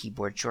to a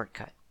keyboard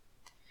shortcut.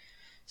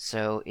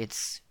 So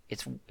it's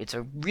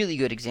a really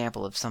good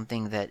example of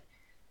something that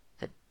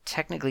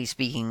technically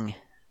speaking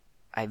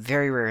I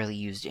very rarely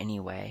used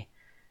anyway,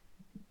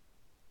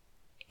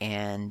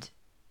 and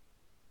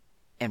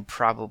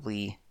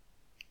probably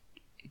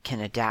can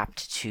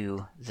adapt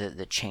to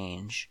the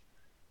change.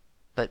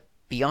 But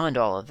beyond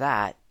all of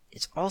that,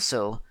 it's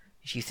also,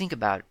 if you think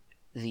about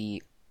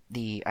the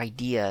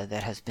idea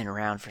that has been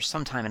around for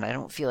some time, and I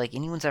don't feel like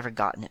anyone's ever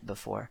gotten it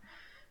before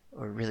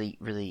or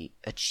really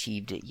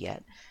achieved it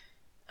yet.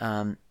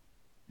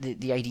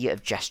 The idea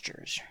of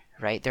gestures,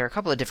 right? There are a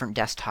couple of different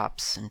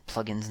desktops and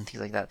plugins and things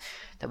like that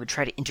would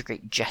try to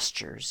integrate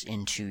gestures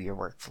into your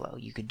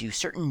workflow. You could do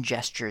certain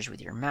gestures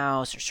with your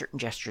mouse or certain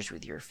gestures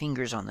with your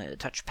fingers on the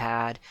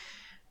touchpad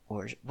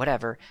or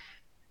whatever,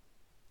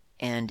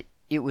 and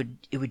it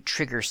would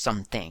trigger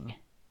something.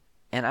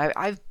 And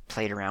I've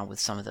played around with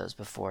some of those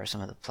before,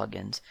 some of the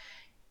plugins,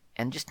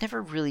 and just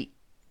never really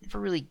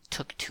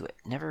took to it.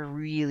 Never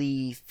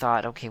really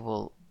thought, okay,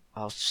 well,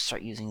 I'll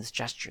start using this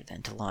gesture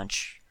then to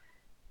launch,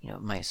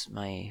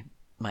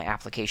 my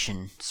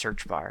application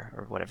search bar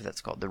or whatever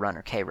that's called, the run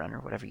or K-run or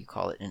whatever you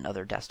call it in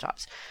other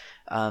desktops.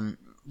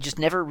 Just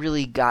never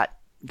really got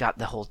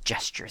the whole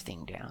gesture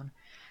thing down.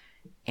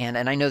 And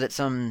I know that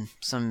some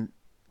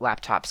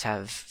laptops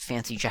have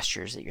fancy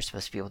gestures that you're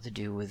supposed to be able to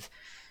do with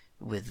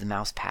the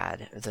mouse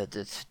pad, the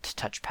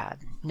touchpad.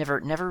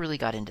 Never really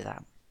got into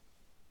that.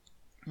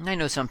 And I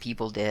know some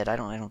people did. I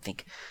don't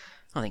think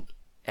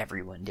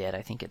everyone did.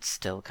 I think it's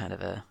still kind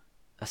of a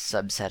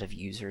subset of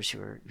users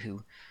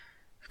who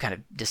kind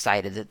of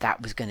decided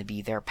that was going to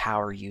be their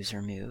power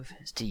user move,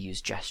 is to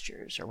use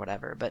gestures or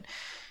whatever. But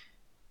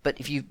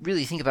if you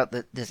really think about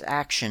this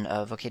action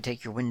of, okay,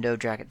 take your window,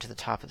 drag it to the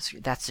top of the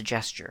screen, that's a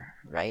gesture,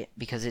 right?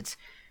 Because it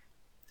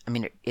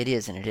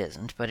is and it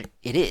isn't, but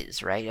it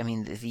is, right? I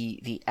mean,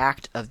 the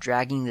act of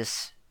dragging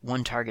this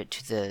one target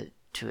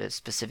to a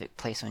specific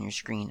place on your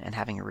screen and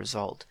having a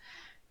result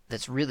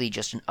that's really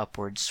just an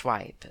upward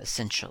swipe,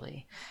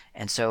 essentially.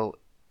 And so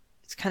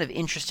it's kind of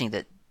interesting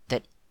that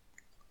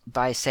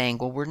by saying,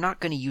 well, we're not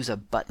going to use a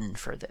button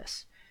for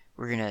this,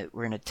 we're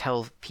gonna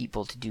tell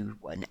people to do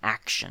an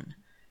action.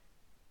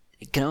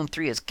 GNOME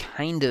 3 has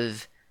kind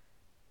of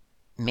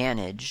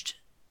managed,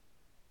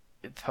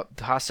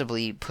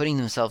 possibly putting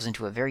themselves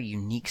into a very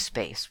unique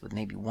space with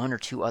maybe one or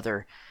two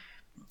other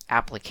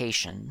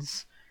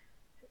applications.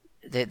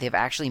 They've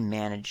actually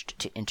managed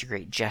to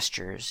integrate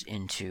gestures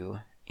into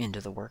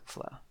the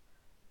workflow.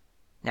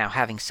 Now,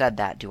 having said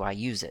that, do I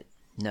use it?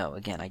 No,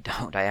 again, I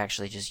don't. I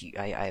actually just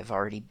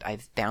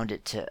I've bound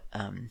it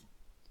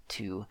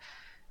to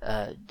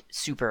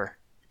super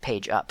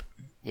page up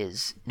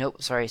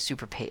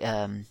super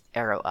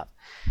arrow up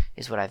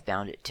is what I've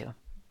bound it to.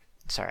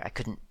 Sorry, I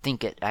couldn't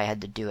think it. I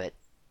had to do it.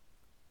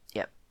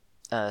 Yep.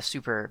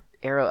 Super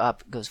arrow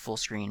up goes full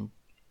screen.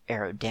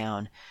 Arrow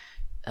down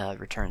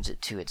returns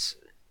it to its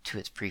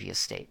previous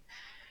state.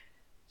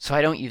 So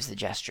I don't use the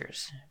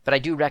gestures, but I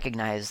do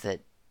recognize that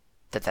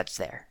that's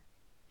there,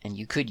 and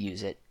you could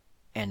use it,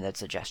 and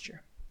that's a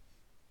gesture.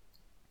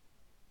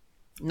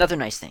 Another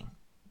nice thing,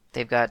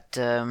 they've got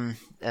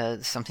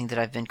something that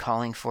I've been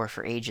calling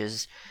for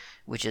ages,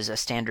 which is a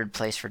standard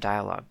place for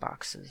dialog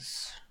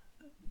boxes.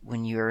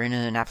 When you're in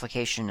an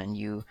application and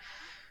you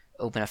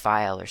open a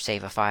file or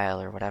save a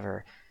file or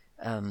whatever,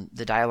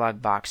 the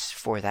dialog box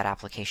for that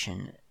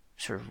application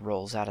sort of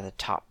rolls out of the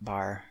top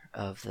bar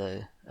of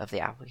the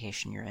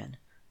application you're in.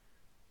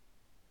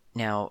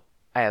 Now,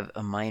 I have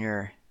a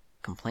minor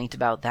complaint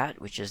about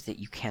that, which is that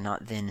you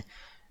cannot then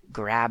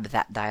grab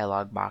that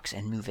dialog box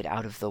and move it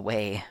out of the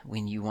way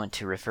when you want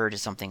to refer to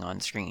something on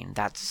screen.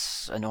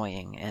 That's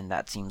annoying, and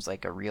that seems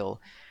like a real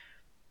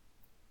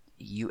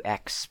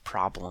UX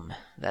problem.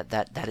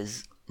 That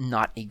is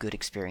not a good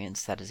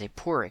experience. That is a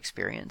poor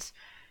experience.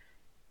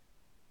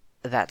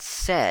 That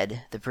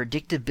said, the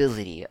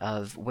predictability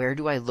of where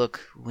do I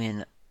look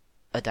when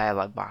a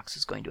dialog box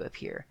is going to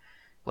appear?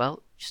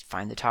 Well, just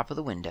find the top of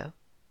the window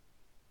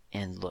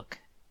and look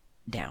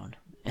down,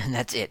 and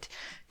that's it.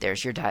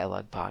 There's your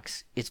dialog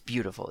box. It's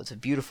beautiful. It's a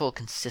beautiful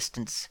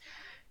consistency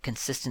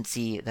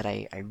that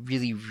I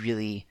really,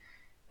 really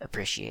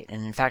appreciate.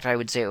 And in fact, I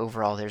would say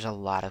overall there's a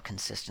lot of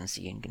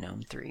consistency in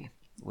GNOME 3,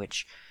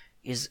 which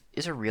is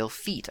a real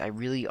feat. I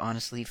really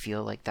honestly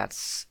feel like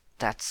that's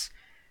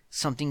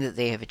something that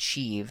they have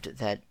achieved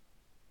that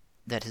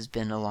has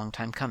been a long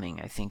time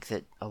coming. I think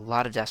that a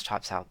lot of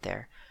desktops out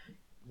there,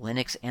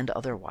 Linux and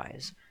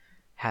otherwise,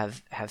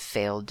 have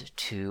failed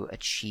to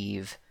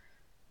achieve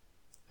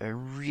a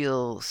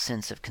real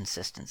sense of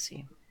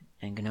consistency,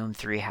 and GNOME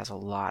 3 has a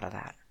lot of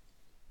that.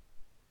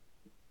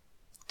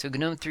 So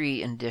GNOME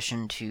 3, in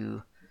addition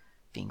to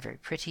being very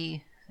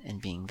pretty and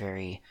being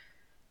very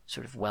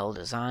sort of well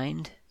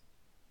designed,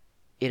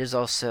 it is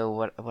also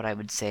what I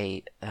would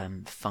say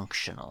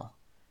functional.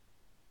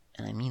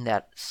 And I mean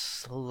that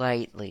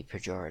slightly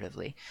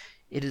pejoratively.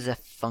 It is a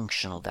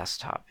functional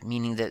desktop,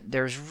 meaning that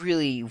there's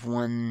really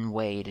one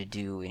way to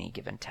do any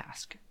given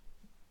task.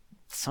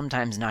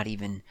 Sometimes not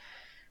even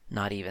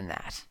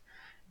that.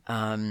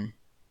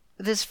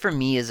 This for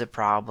me is a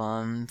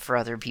problem, for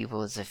other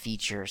people it's a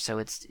feature, so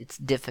it's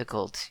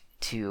difficult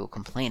to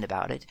complain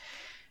about it,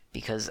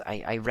 because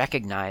I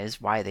recognize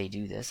why they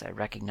do this. I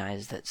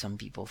recognize that some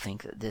people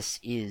think that this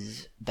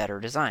is better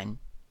design,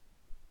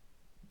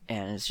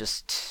 and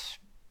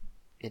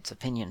it's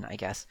opinion, I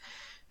guess.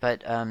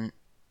 But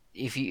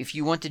if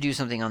you want to do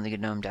something on the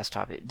GNOME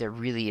desktop, there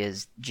really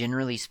is,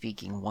 generally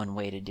speaking, one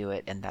way to do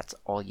it, and that's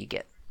all you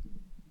get.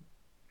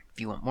 If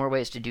you want more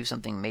ways to do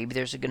something, maybe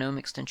there's a GNOME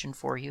extension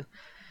for you.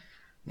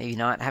 Maybe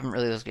not. I haven't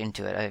really looked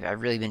into it. I've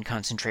really been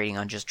concentrating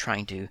on just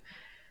trying to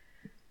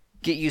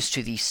get used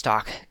to the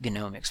stock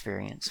GNOME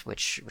experience,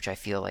 which I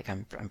feel like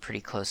I'm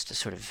pretty close to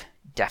sort of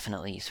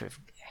definitely sort of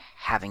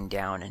having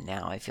down, and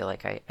now I feel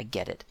like I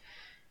get it.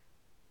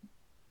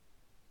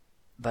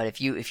 But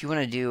if you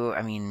want to do,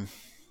 I mean,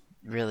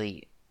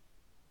 really,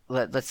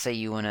 let's say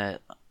you want to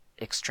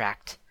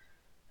extract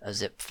a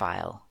zip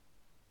file.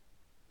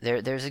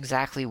 There's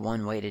exactly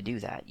one way to do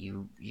that.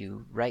 You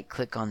right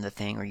click on the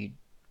thing, or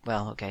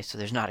well, okay, so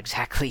there's not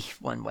exactly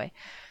one way.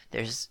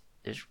 There's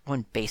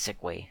one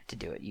basic way to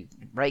do it. You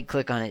right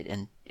click on it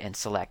and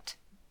select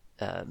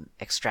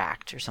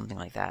extract or something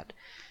like that,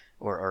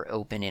 or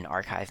open in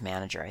Archive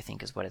Manager, I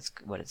think is what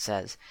it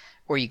says.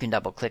 Or you can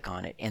double click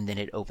on it and then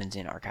it opens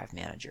in Archive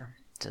Manager.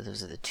 So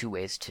those are the two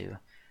ways to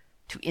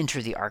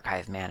enter the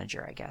Archive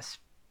Manager, I guess.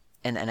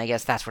 And I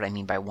guess that's what I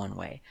mean by one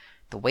way.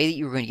 The way that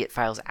you're going to get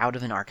files out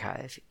of an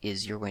archive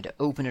is you're going to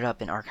open it up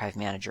in Archive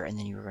Manager, and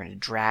then you're going to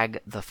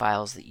drag the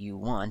files that you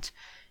want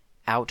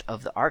out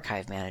of the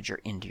Archive Manager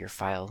into your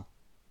file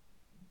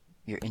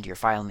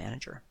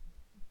manager.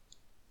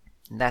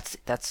 And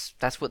that's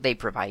what they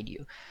provide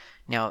you.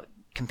 Now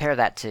compare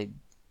that to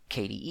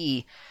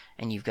KDE,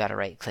 and you've got to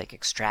right click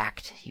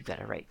extract. You've got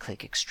to right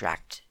click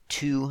extract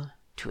to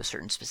a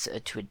certain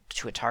specific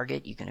to a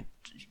target. You can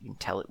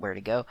tell it where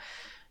to go.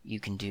 You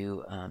can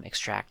do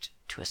extract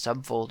to a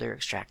subfolder,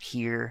 extract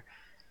here.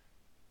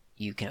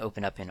 You can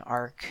open up in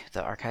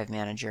the Archive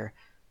Manager.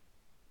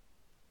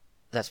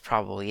 That's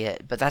probably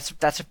it. But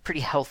that's a pretty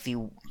healthy.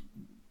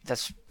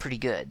 That's pretty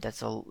good.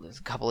 There's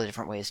a couple of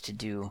different ways to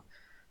do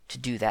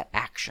that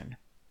action.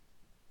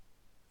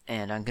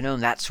 And on GNOME,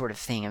 that sort of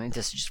thing. I mean,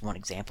 this is just one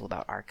example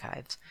about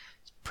archives.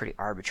 It's pretty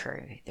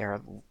arbitrary. There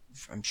are,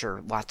 I'm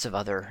sure, lots of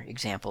other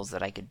examples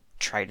that I could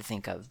try to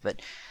think of,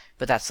 but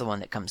that's the one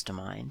that comes to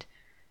mind.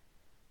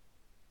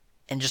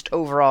 And just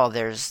overall,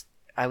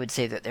 I would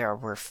say that there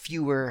were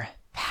fewer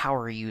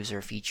power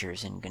user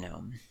features in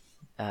GNOME.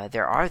 They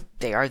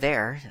are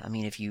there. I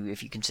mean, if you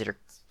consider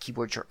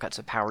keyboard shortcuts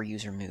a power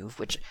user move,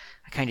 which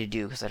I kind of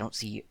do, because I don't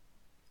see,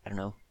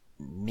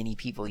 many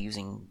people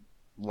using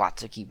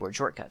lots of keyboard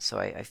shortcuts. So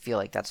I feel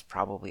like that's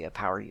probably a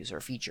power user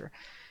feature.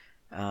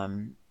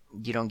 You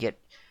don't get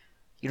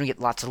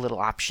lots of little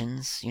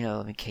options.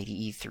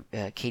 KDE.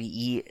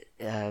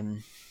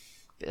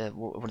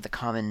 One of the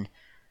common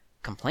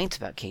complaints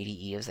about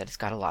KDE is that it's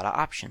got a lot of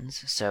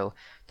options. So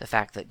the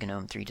fact that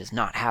GNOME 3 does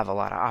not have a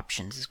lot of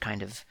options is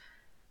kind of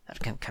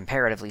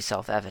comparatively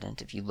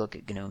self-evident. If you look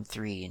at GNOME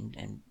 3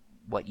 and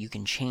what you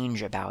can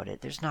change about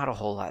it, there's not a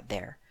whole lot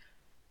there.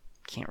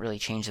 Can't really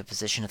change the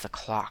position of the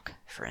clock,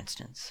 for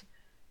instance.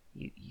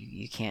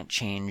 You can't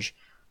change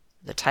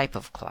the type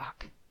of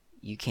clock.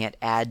 You can't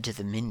add to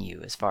the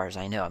menu, as far as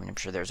I know. I mean, I'm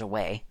sure there's a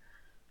way.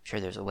 I'm sure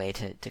there's a way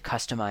to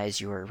customize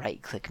your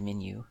right-click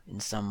menu in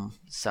some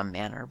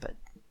manner, but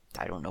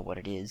I don't know what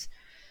it is.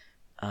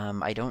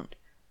 I don't,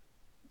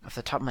 off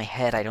the top of my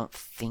head, I don't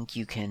think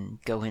you can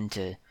go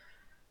into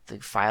the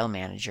file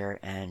manager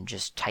and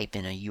just type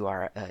in a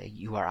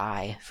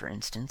URI, for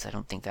instance. I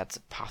don't think that's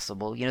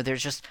possible.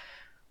 There's just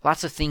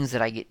lots of things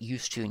that I get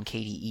used to in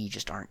KDE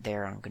just aren't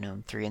there on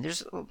GNOME 3, and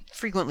there's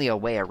frequently a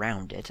way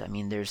around it. I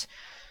mean, there's,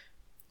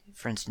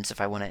 for instance,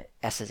 if I want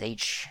to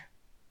SSH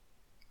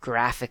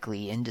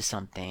graphically into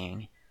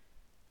something,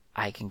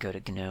 I can go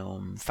to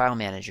GNOME File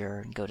Manager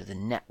and go to the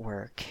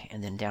network,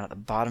 and then down at the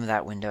bottom of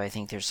that window, I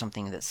think there's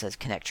something that says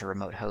connect to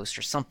remote host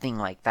or something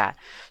like that.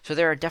 So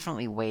there are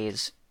definitely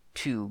ways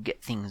to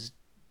get things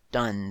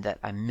done that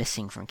I'm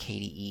missing from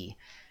KDE,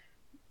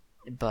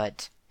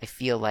 but I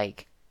feel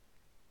like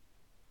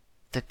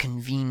the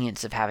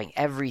convenience of having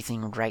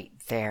everything right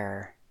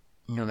there,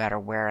 no matter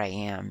where I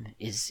am,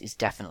 is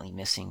definitely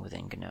missing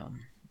within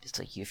GNOME. It's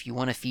like, if you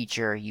want a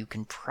feature, you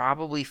can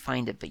probably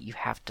find it, but you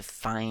have to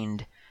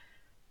find,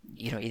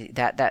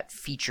 that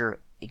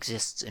feature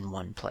exists in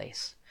one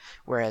place.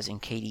 Whereas in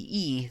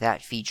KDE,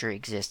 that feature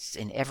exists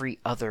in every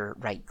other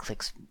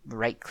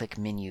right-click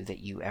menu that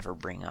you ever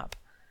bring up.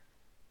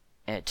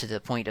 To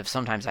the point of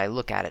sometimes I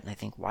look at it and I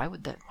think, why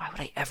would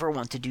I ever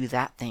want to do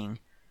that thing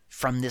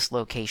from this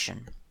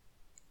location?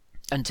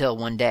 Until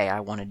one day I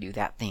want to do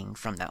that thing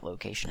from that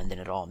location, and then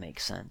it all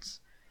makes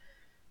sense.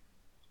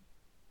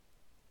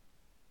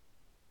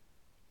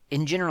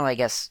 In general, I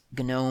guess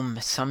GNOME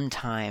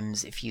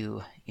sometimes, if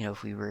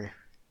we were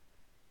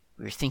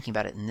thinking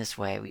about it in this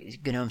way,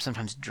 GNOME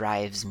sometimes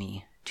drives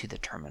me to the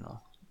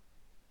terminal.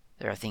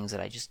 There are things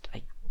that I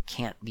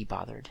can't be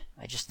bothered.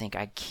 I just think,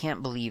 I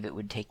can't believe it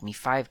would take me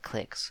 5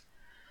 clicks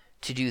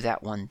to do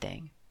that one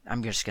thing.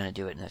 I'm just going to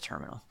do it in the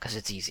terminal because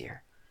it's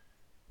easier.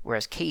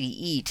 Whereas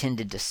KDE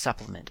tended to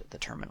supplement the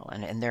terminal,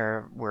 and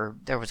there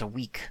was a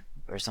week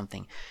or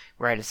something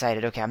where I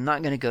decided, okay, I'm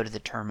not going to go to the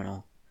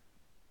terminal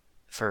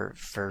for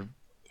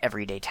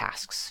everyday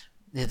tasks.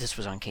 This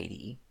was on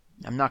KDE.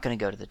 I'm not going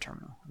to go to the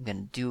terminal. I'm going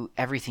to do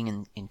everything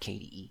in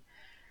KDE.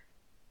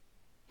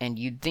 And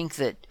you'd think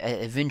that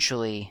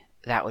eventually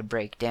that would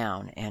break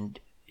down, and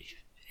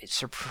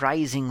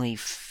surprisingly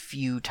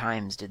few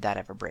times did that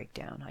ever break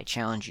down. I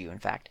challenge you, in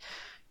fact,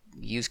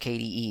 use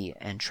KDE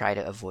and try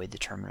to avoid the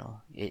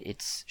terminal.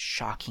 It's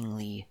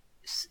shockingly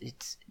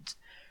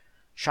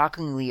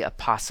a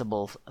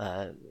possible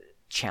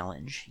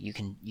challenge. You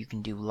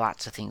can do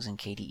lots of things in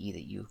KDE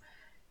that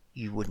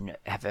you wouldn't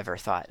have ever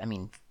thought. I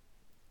mean,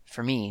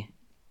 for me,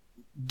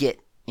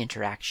 Git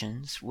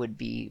interactions would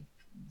be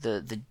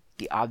the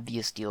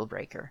obvious deal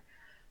breaker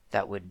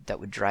that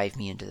would drive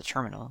me into the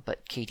terminal.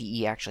 But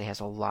KDE actually has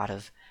a lot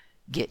of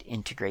Git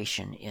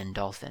integration in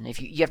Dolphin.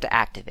 If you have to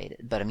activate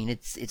it, but I mean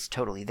it's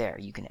totally there.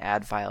 You can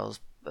add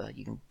files,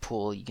 you can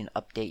pull, you can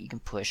update, you can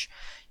push,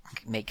 you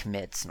can make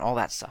commits, and all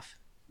that stuff.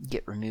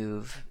 Git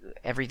remove,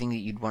 everything that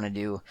you'd want to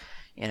do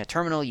in a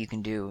terminal, you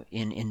can do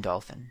in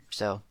Dolphin.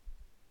 So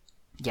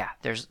yeah,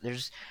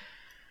 there's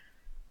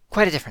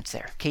quite a difference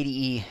there.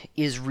 KDE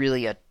is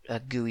really a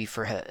GUI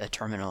for a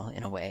terminal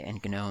in a way,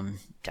 and GNOME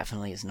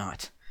definitely is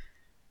not.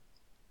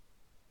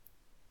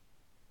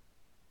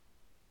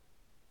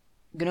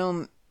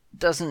 GNOME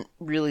doesn't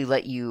really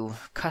let you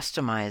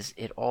customize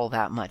it all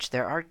that much.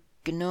 There are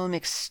GNOME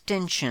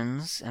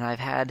extensions, and I've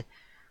had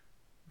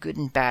good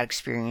and bad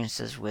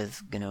experiences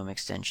with GNOME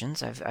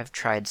extensions. I've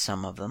tried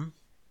some of them,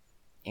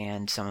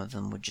 and some of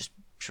them would just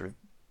sort of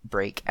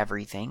break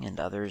everything, and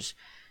others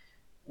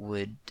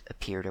would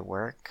appear to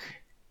work.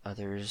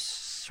 Others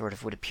sort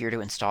of would appear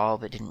to install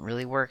but didn't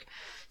really work.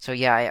 So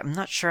yeah, I'm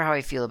not sure how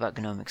I feel about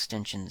GNOME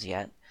extensions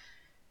yet.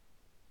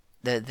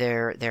 They've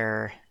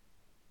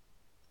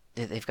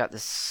got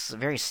this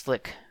very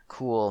slick,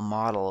 cool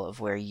model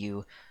of where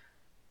you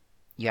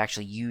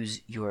actually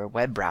use your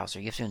web browser.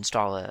 You have to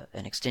install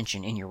an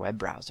extension in your web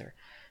browser.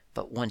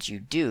 But once you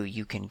do,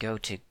 you can go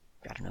to,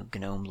 I don't know,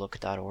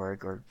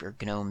 gnomelook.org or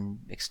GNOME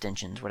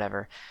extensions,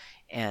 whatever,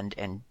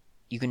 and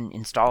you can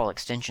install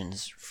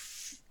extensions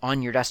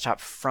on your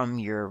desktop from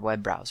your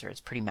web browser.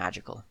 It's pretty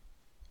magical.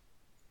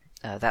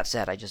 That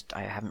said,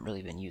 I haven't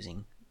really been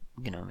using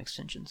GNOME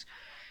extensions.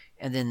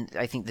 And then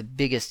I think the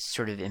biggest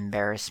sort of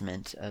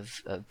embarrassment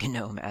of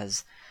GNOME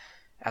as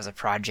a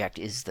project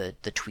is the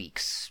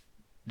tweaks.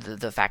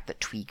 The fact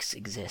that tweaks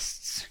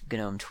exists.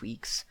 GNOME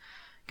tweaks.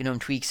 GNOME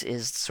tweaks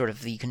is sort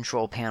of the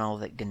control panel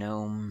that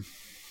GNOME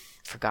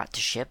forgot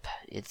to ship.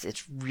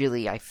 It's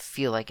really, I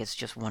feel like it's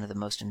just one of the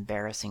most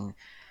embarrassing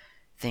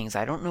things.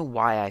 I don't know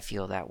why I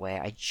feel that way.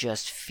 I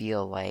just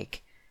feel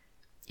like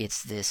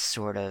it's this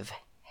sort of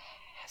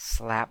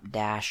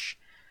slapdash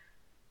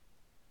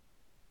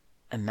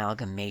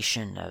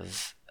amalgamation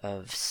of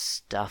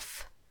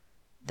stuff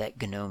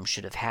that GNOME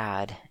should have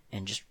had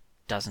and just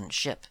doesn't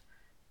ship.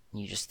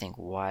 You just think,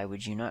 why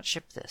would you not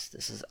ship this?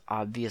 This is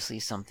obviously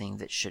something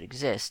that should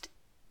exist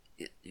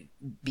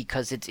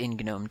because it's in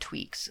GNOME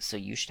tweaks, so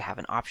you should have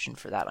an option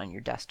for that on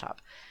your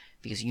desktop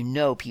because you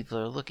know people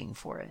are looking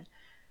for it.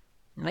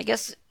 And I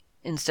guess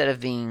instead of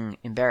being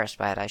embarrassed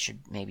by it, I should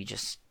maybe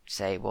just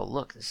say, well,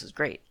 look, this is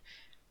great.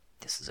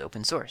 This is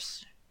open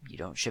source. You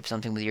don't ship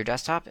something with your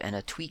desktop, and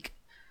a tweak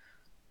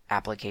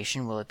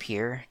application will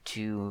appear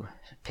to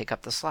pick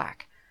up the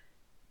slack.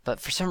 But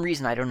for some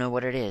reason, I don't know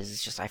what it is.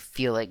 It's just I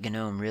feel like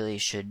GNOME really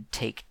should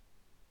take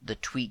the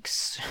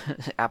tweaks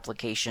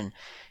application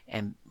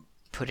and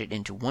put it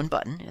into one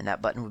button, and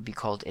that button would be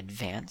called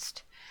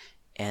Advanced,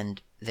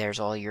 and there's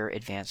all your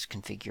advanced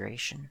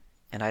configuration.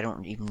 And I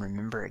don't even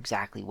remember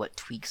exactly what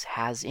tweaks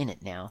has in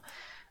it now.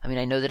 I mean,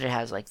 I know that it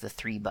has like the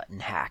 3-button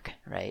hack,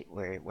 right,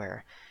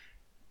 where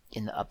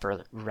in the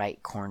upper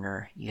right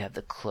corner you have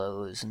the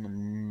close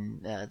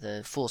and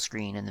the full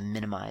screen and the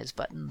minimize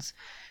buttons,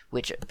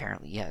 which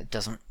apparently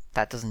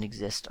that doesn't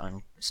exist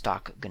on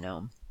stock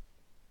GNOME.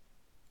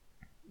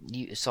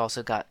 It's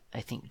also got,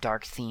 I think,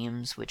 dark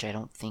themes, which I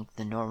don't think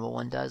the normal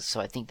one does. So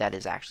I think that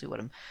is actually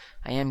what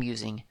I am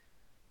using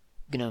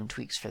GNOME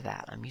tweaks for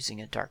that. I'm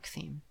using a dark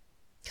theme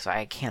because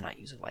I cannot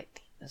use a light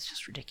theme. That's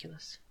just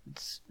ridiculous.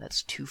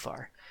 That's too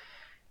far.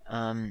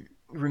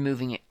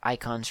 Removing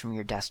icons from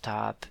your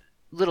desktop,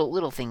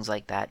 little things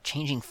like that.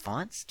 Changing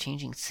fonts,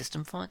 changing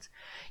system fonts.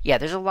 Yeah,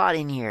 there's a lot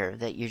in here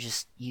that you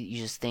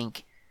just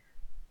think,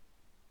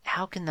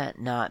 how can that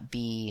not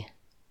be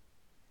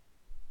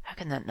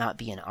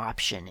an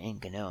option in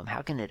GNOME?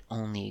 How can it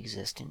only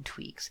exist in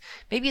tweaks?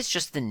 Maybe it's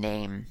just the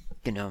name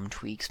GNOME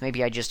tweaks.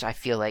 Maybe I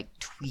feel like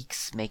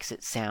tweaks makes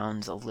it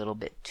sound a little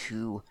bit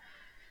too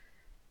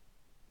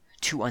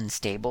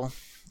unstable,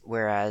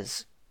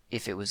 whereas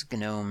if it was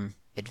GNOME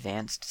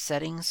advanced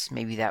settings,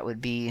 maybe that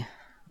would be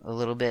a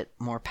little bit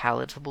more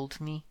palatable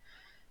to me.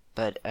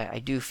 But I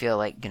do feel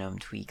like GNOME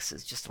tweaks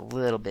is just a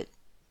little bit,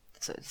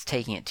 so it's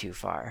taking it too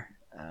far,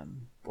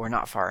 or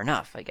not far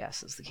enough, I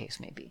guess, as the case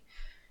may be.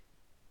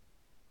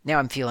 now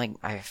I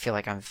feel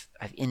like I've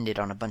ended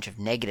on a bunch of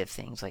negative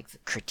things, like the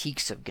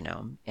critiques of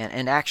GNOME.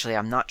 And actually,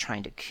 I'm not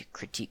trying to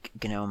critique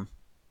GNOME.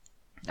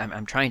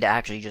 I'm trying to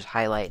actually just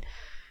highlight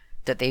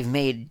that they've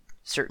made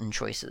certain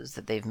choices,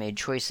 that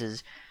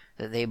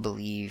they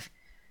believe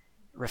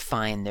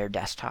refine their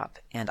desktop.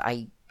 And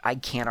I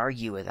can't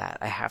argue with that.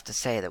 I have to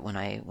say that when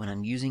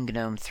I'm using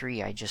GNOME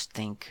 3, I just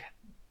think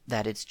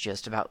that it's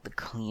just about the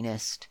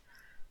cleanest,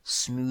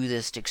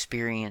 smoothest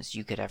experience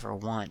you could ever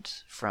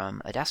want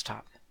from a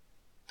desktop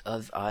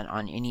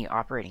on any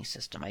operating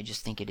system. I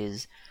just think it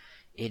is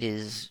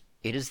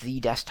the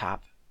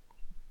desktop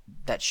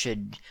that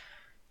should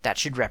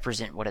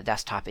represent what a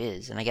desktop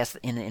is. And I guess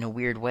in a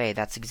weird way,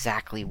 that's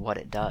exactly what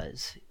it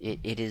does.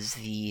 It is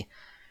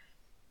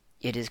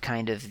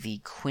kind of the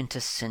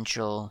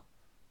quintessential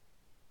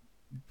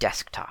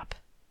desktop.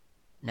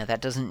 Now,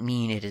 that doesn't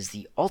mean it is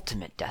the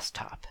ultimate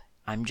desktop.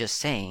 I'm just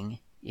saying,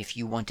 if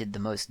you wanted the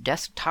most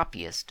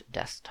desktopiest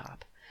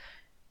desktop,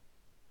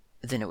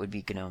 then it would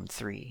be GNOME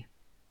 3.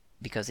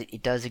 Because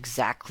it does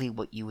exactly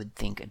what you would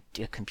think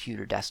a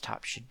computer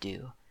desktop should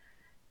do.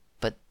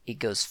 But it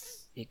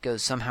goes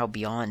somehow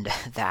beyond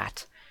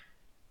that,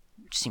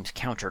 which seems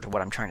counter to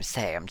what I'm trying to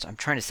say. I'm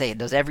trying to say it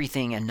does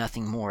everything and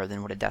nothing more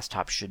than what a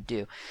desktop should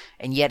do.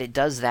 And yet it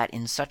does that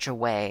in such a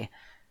way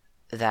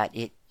that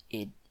it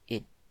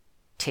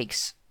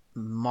takes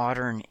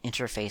modern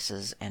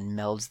interfaces and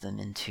melds them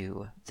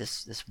into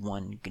this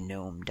one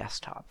GNOME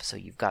desktop. So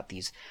you've got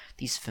these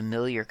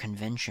familiar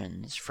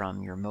conventions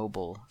from your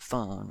mobile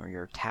phone or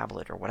your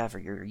tablet or whatever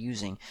you're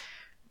using,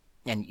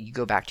 and you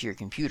go back to your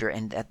computer,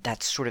 and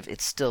that's sort of,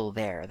 it's still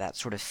there. That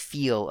sort of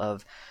feel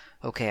of,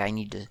 okay, I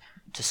need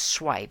to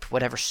swipe,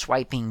 whatever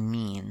swiping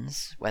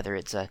means, whether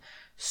it's a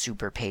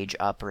super page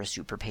up or a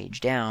super page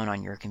down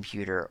on your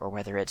computer, or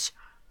whether it's,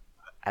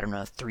 I don't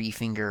know,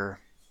 3-finger.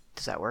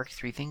 Does that work?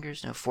 3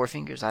 fingers? No, 4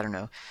 fingers? I don't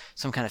know.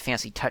 Some kind of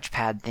fancy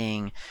touchpad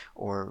thing,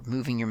 or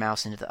moving your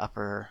mouse into the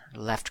upper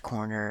left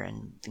corner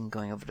and then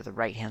going over to the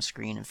right-hand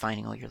screen and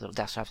finding all your little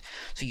desktops.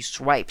 So you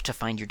swipe to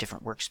find your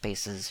different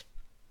workspaces,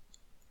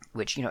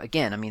 which,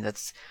 again, I mean,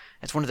 that's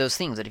one of those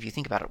things that if you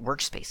think about it,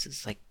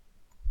 workspaces, like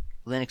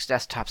Linux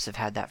desktops have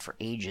had that for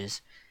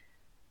ages.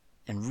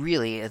 And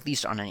really, at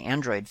least on an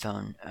Android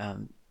phone,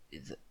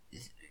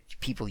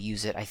 people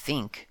use it, I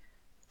think,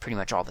 pretty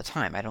much all the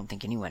time. I don't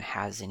think anyone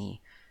has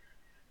any...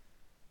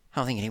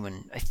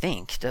 I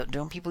think,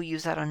 don't people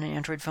use that on an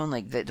Android phone?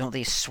 Like, don't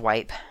they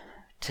swipe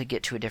to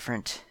get to a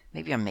different...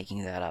 Maybe I'm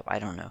making that up. I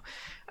don't know.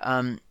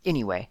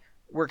 Anyway,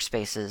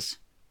 workspaces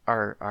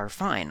are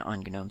fine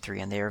on GNOME 3,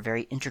 and they are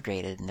very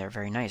integrated, and they're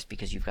very nice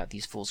because you've got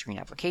these full-screen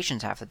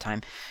applications half the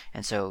time.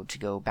 And so to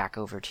go back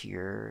over to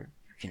your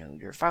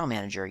file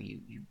manager, you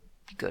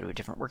go to a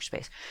different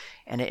workspace.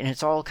 And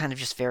it's all kind of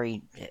just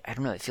very, I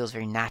don't know, it feels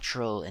very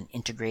natural and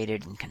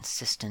integrated and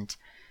consistent,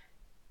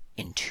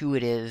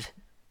 intuitive.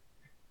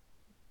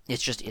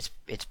 It's just, it's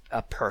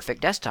a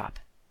perfect desktop.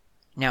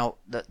 Now,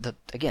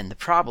 the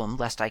problem,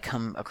 lest I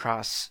come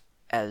across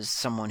as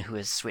someone who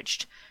has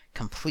switched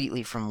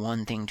completely from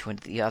one thing to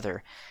the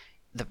other,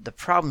 the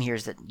problem here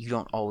is that you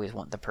don't always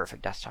want the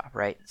perfect desktop,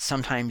 right?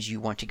 Sometimes you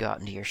want to go out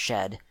into your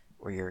shed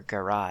or your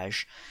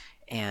garage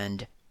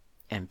and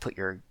put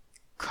your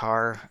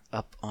car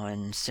up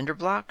on cinder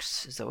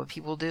blocks. Is that what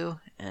people do?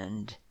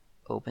 And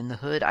open the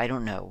hood? I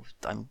don't know.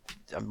 I'm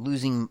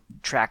losing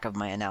track of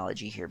my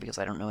analogy here because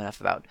I don't know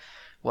enough about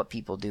what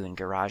people do in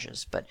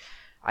garages. But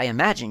I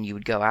imagine you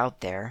would go out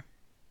there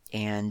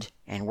and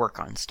work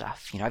on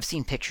stuff. I've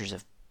seen pictures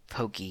of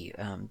Pokey.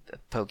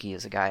 Pokey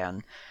is a guy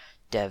on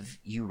Dev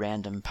U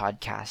Random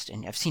podcast,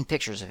 and I've seen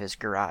pictures of his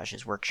garage,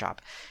 his workshop,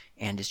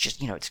 and it's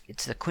just,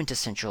 it's the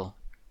quintessential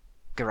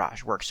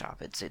garage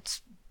workshop.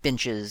 It's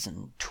benches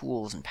and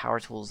tools and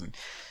power tools and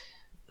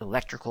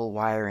electrical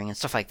wiring and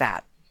stuff like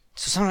that.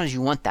 So sometimes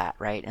you want that,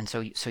 right? And so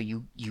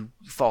you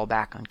fall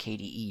back on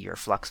KDE or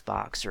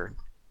Fluxbox or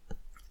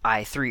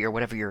i3 or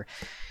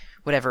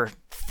whatever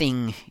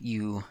thing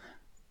you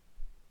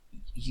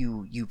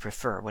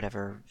prefer,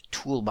 whatever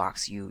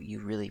toolbox you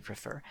really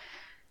prefer.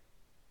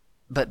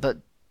 But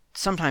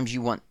sometimes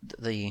you want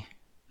the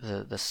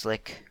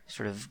slick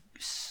sort of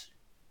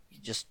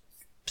just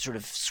sort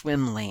of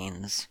swim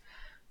lanes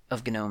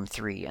of GNOME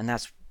 3, and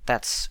that's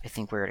I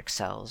think where it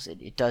excels.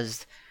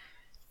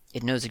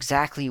 It knows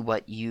exactly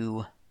what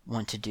you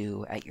want to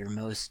do at your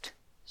most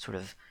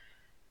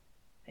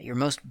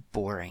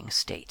boring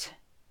state,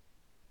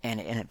 and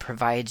it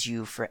provides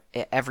you for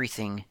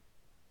everything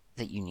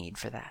that you need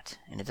for that.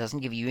 And it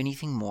doesn't give you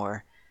anything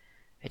more.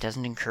 It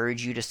doesn't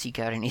encourage you to seek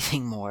out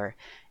anything more.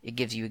 It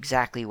gives you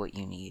exactly what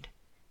you need.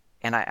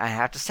 And I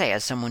have to say,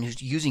 as someone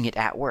who's using it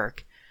at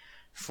work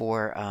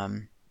for,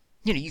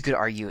 you could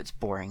argue it's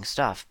boring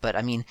stuff, but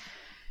I mean,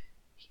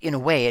 in a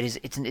way,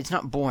 it's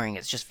not boring.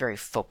 It's just very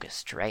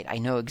focused, right? I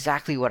know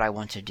exactly what I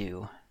want to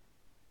do,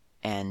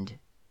 and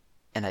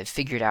I've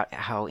figured out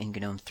how in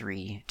GNOME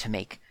 3 to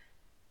make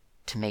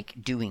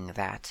doing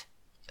that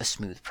a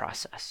smooth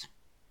process.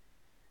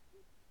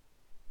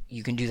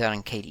 You can do that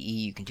on KDE,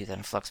 you can do that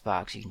on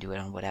Fluxbox, you can do it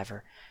on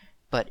whatever.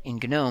 But in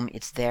GNOME,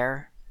 it's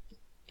there,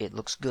 it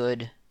looks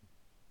good,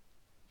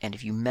 and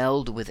if you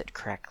meld with it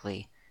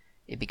correctly,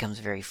 it becomes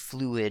very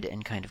fluid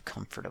and kind of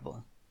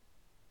comfortable.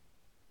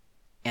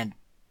 And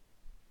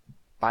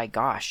by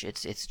gosh,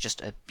 it's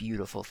just a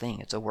beautiful thing.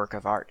 It's a work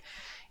of art.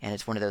 And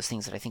it's one of those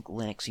things that I think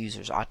Linux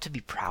users ought to be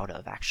proud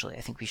of, actually.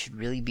 I think we should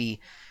really be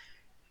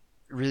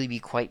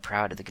quite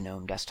proud of the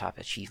GNOME desktop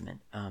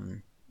achievement.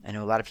 I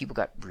know a lot of people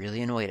got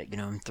really annoyed at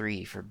GNOME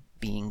 3 for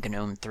being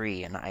GNOME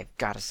 3, and I've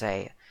got to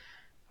say,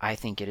 I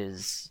think it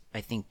is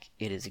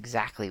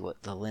exactly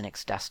what the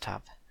Linux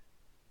desktop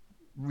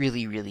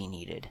really, really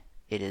needed.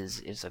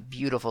 It's a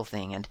beautiful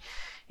thing, and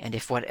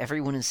if what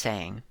everyone is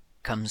saying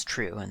comes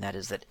true, and that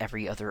is that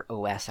every other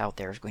OS out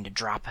there is going to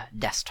drop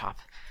desktop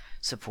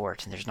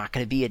support, and there's not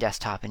going to be a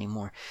desktop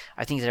anymore,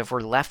 I think that if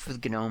we're left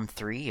with GNOME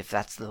 3, if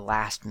that's the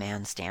last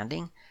man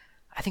standing,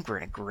 I think we're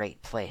in a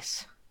great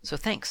place. So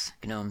thanks,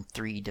 GNOME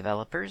 3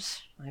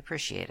 developers. I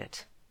appreciate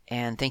it.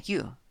 And thank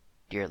you,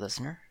 dear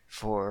listener,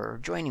 for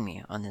joining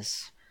me on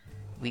this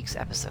week's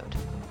episode.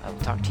 I will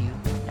talk to you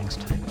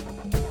next time.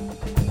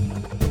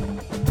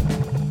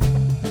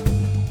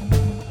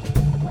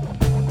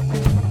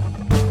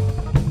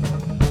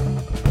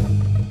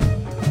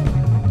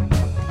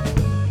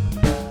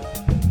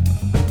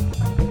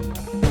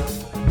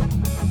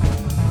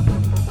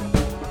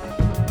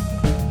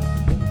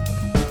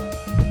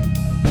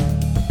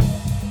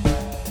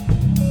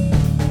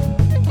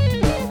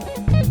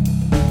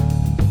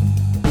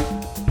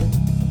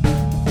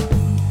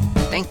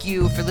 Thank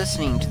you for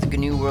listening to the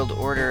GNU World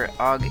Order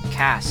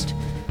Ogcast.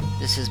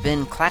 This has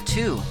been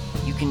Klaatu.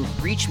 You can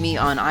reach me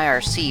on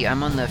IRC.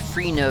 I'm on the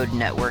Freenode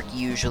network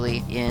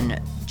usually in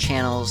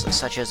channels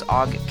such as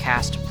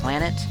Ogcast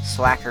Planet,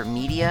 Slacker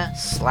Media,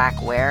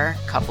 Slackware,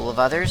 a couple of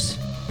others.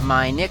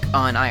 My nick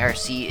on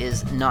IRC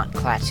is not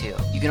Klaatu.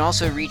 You can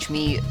also reach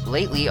me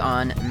lately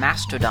on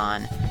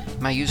Mastodon.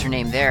 My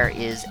username there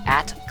is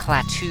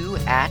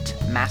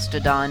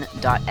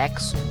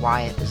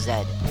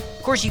 @klaatu@mastodon.xyz.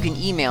 Of course, you can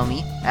email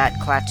me at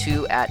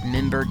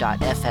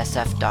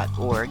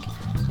klaatu@member.fsf.org.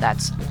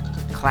 That's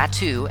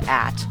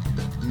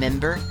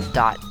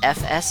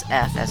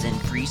klaatu@member.fsf, as in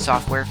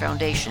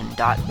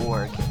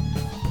freesoftwarefoundation.org.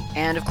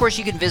 And of course,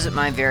 you can visit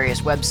my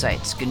various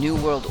websites,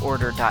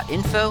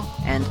 gnuworldorder.info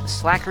and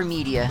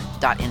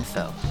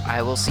slackermedia.info.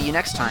 I will see you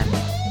next time.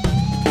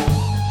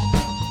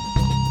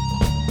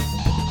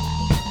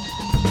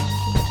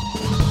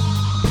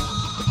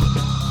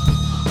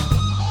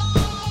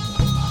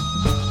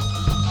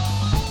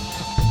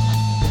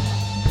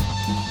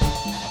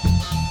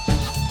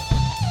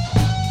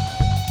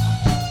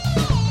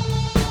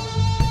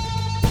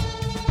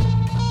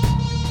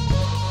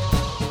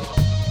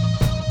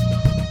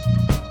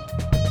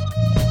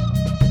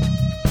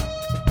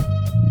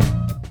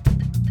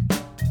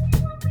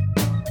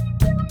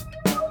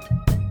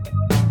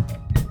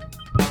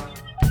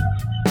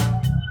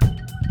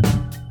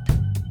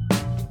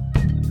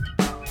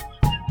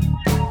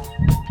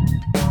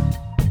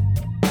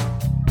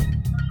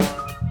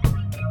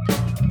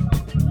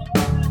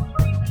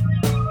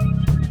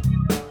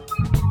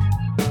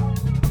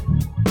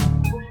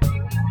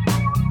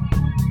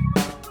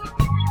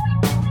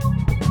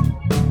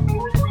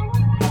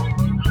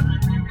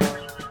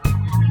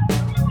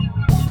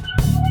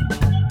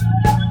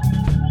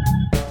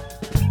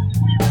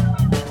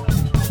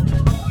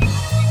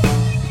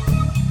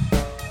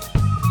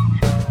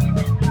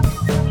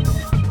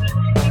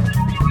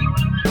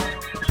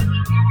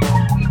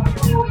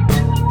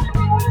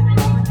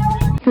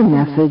 The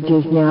message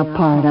is now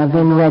part of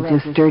and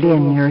registered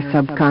in your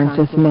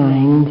subconscious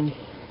mind.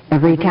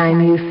 Every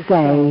time you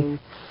say,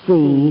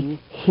 see,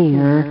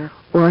 hear,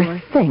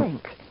 or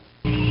think.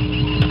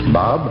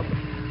 Bob?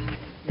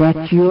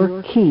 That's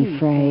your key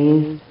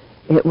phrase.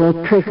 It will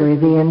trigger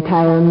the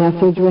entire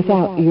message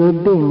without your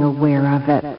being aware of it.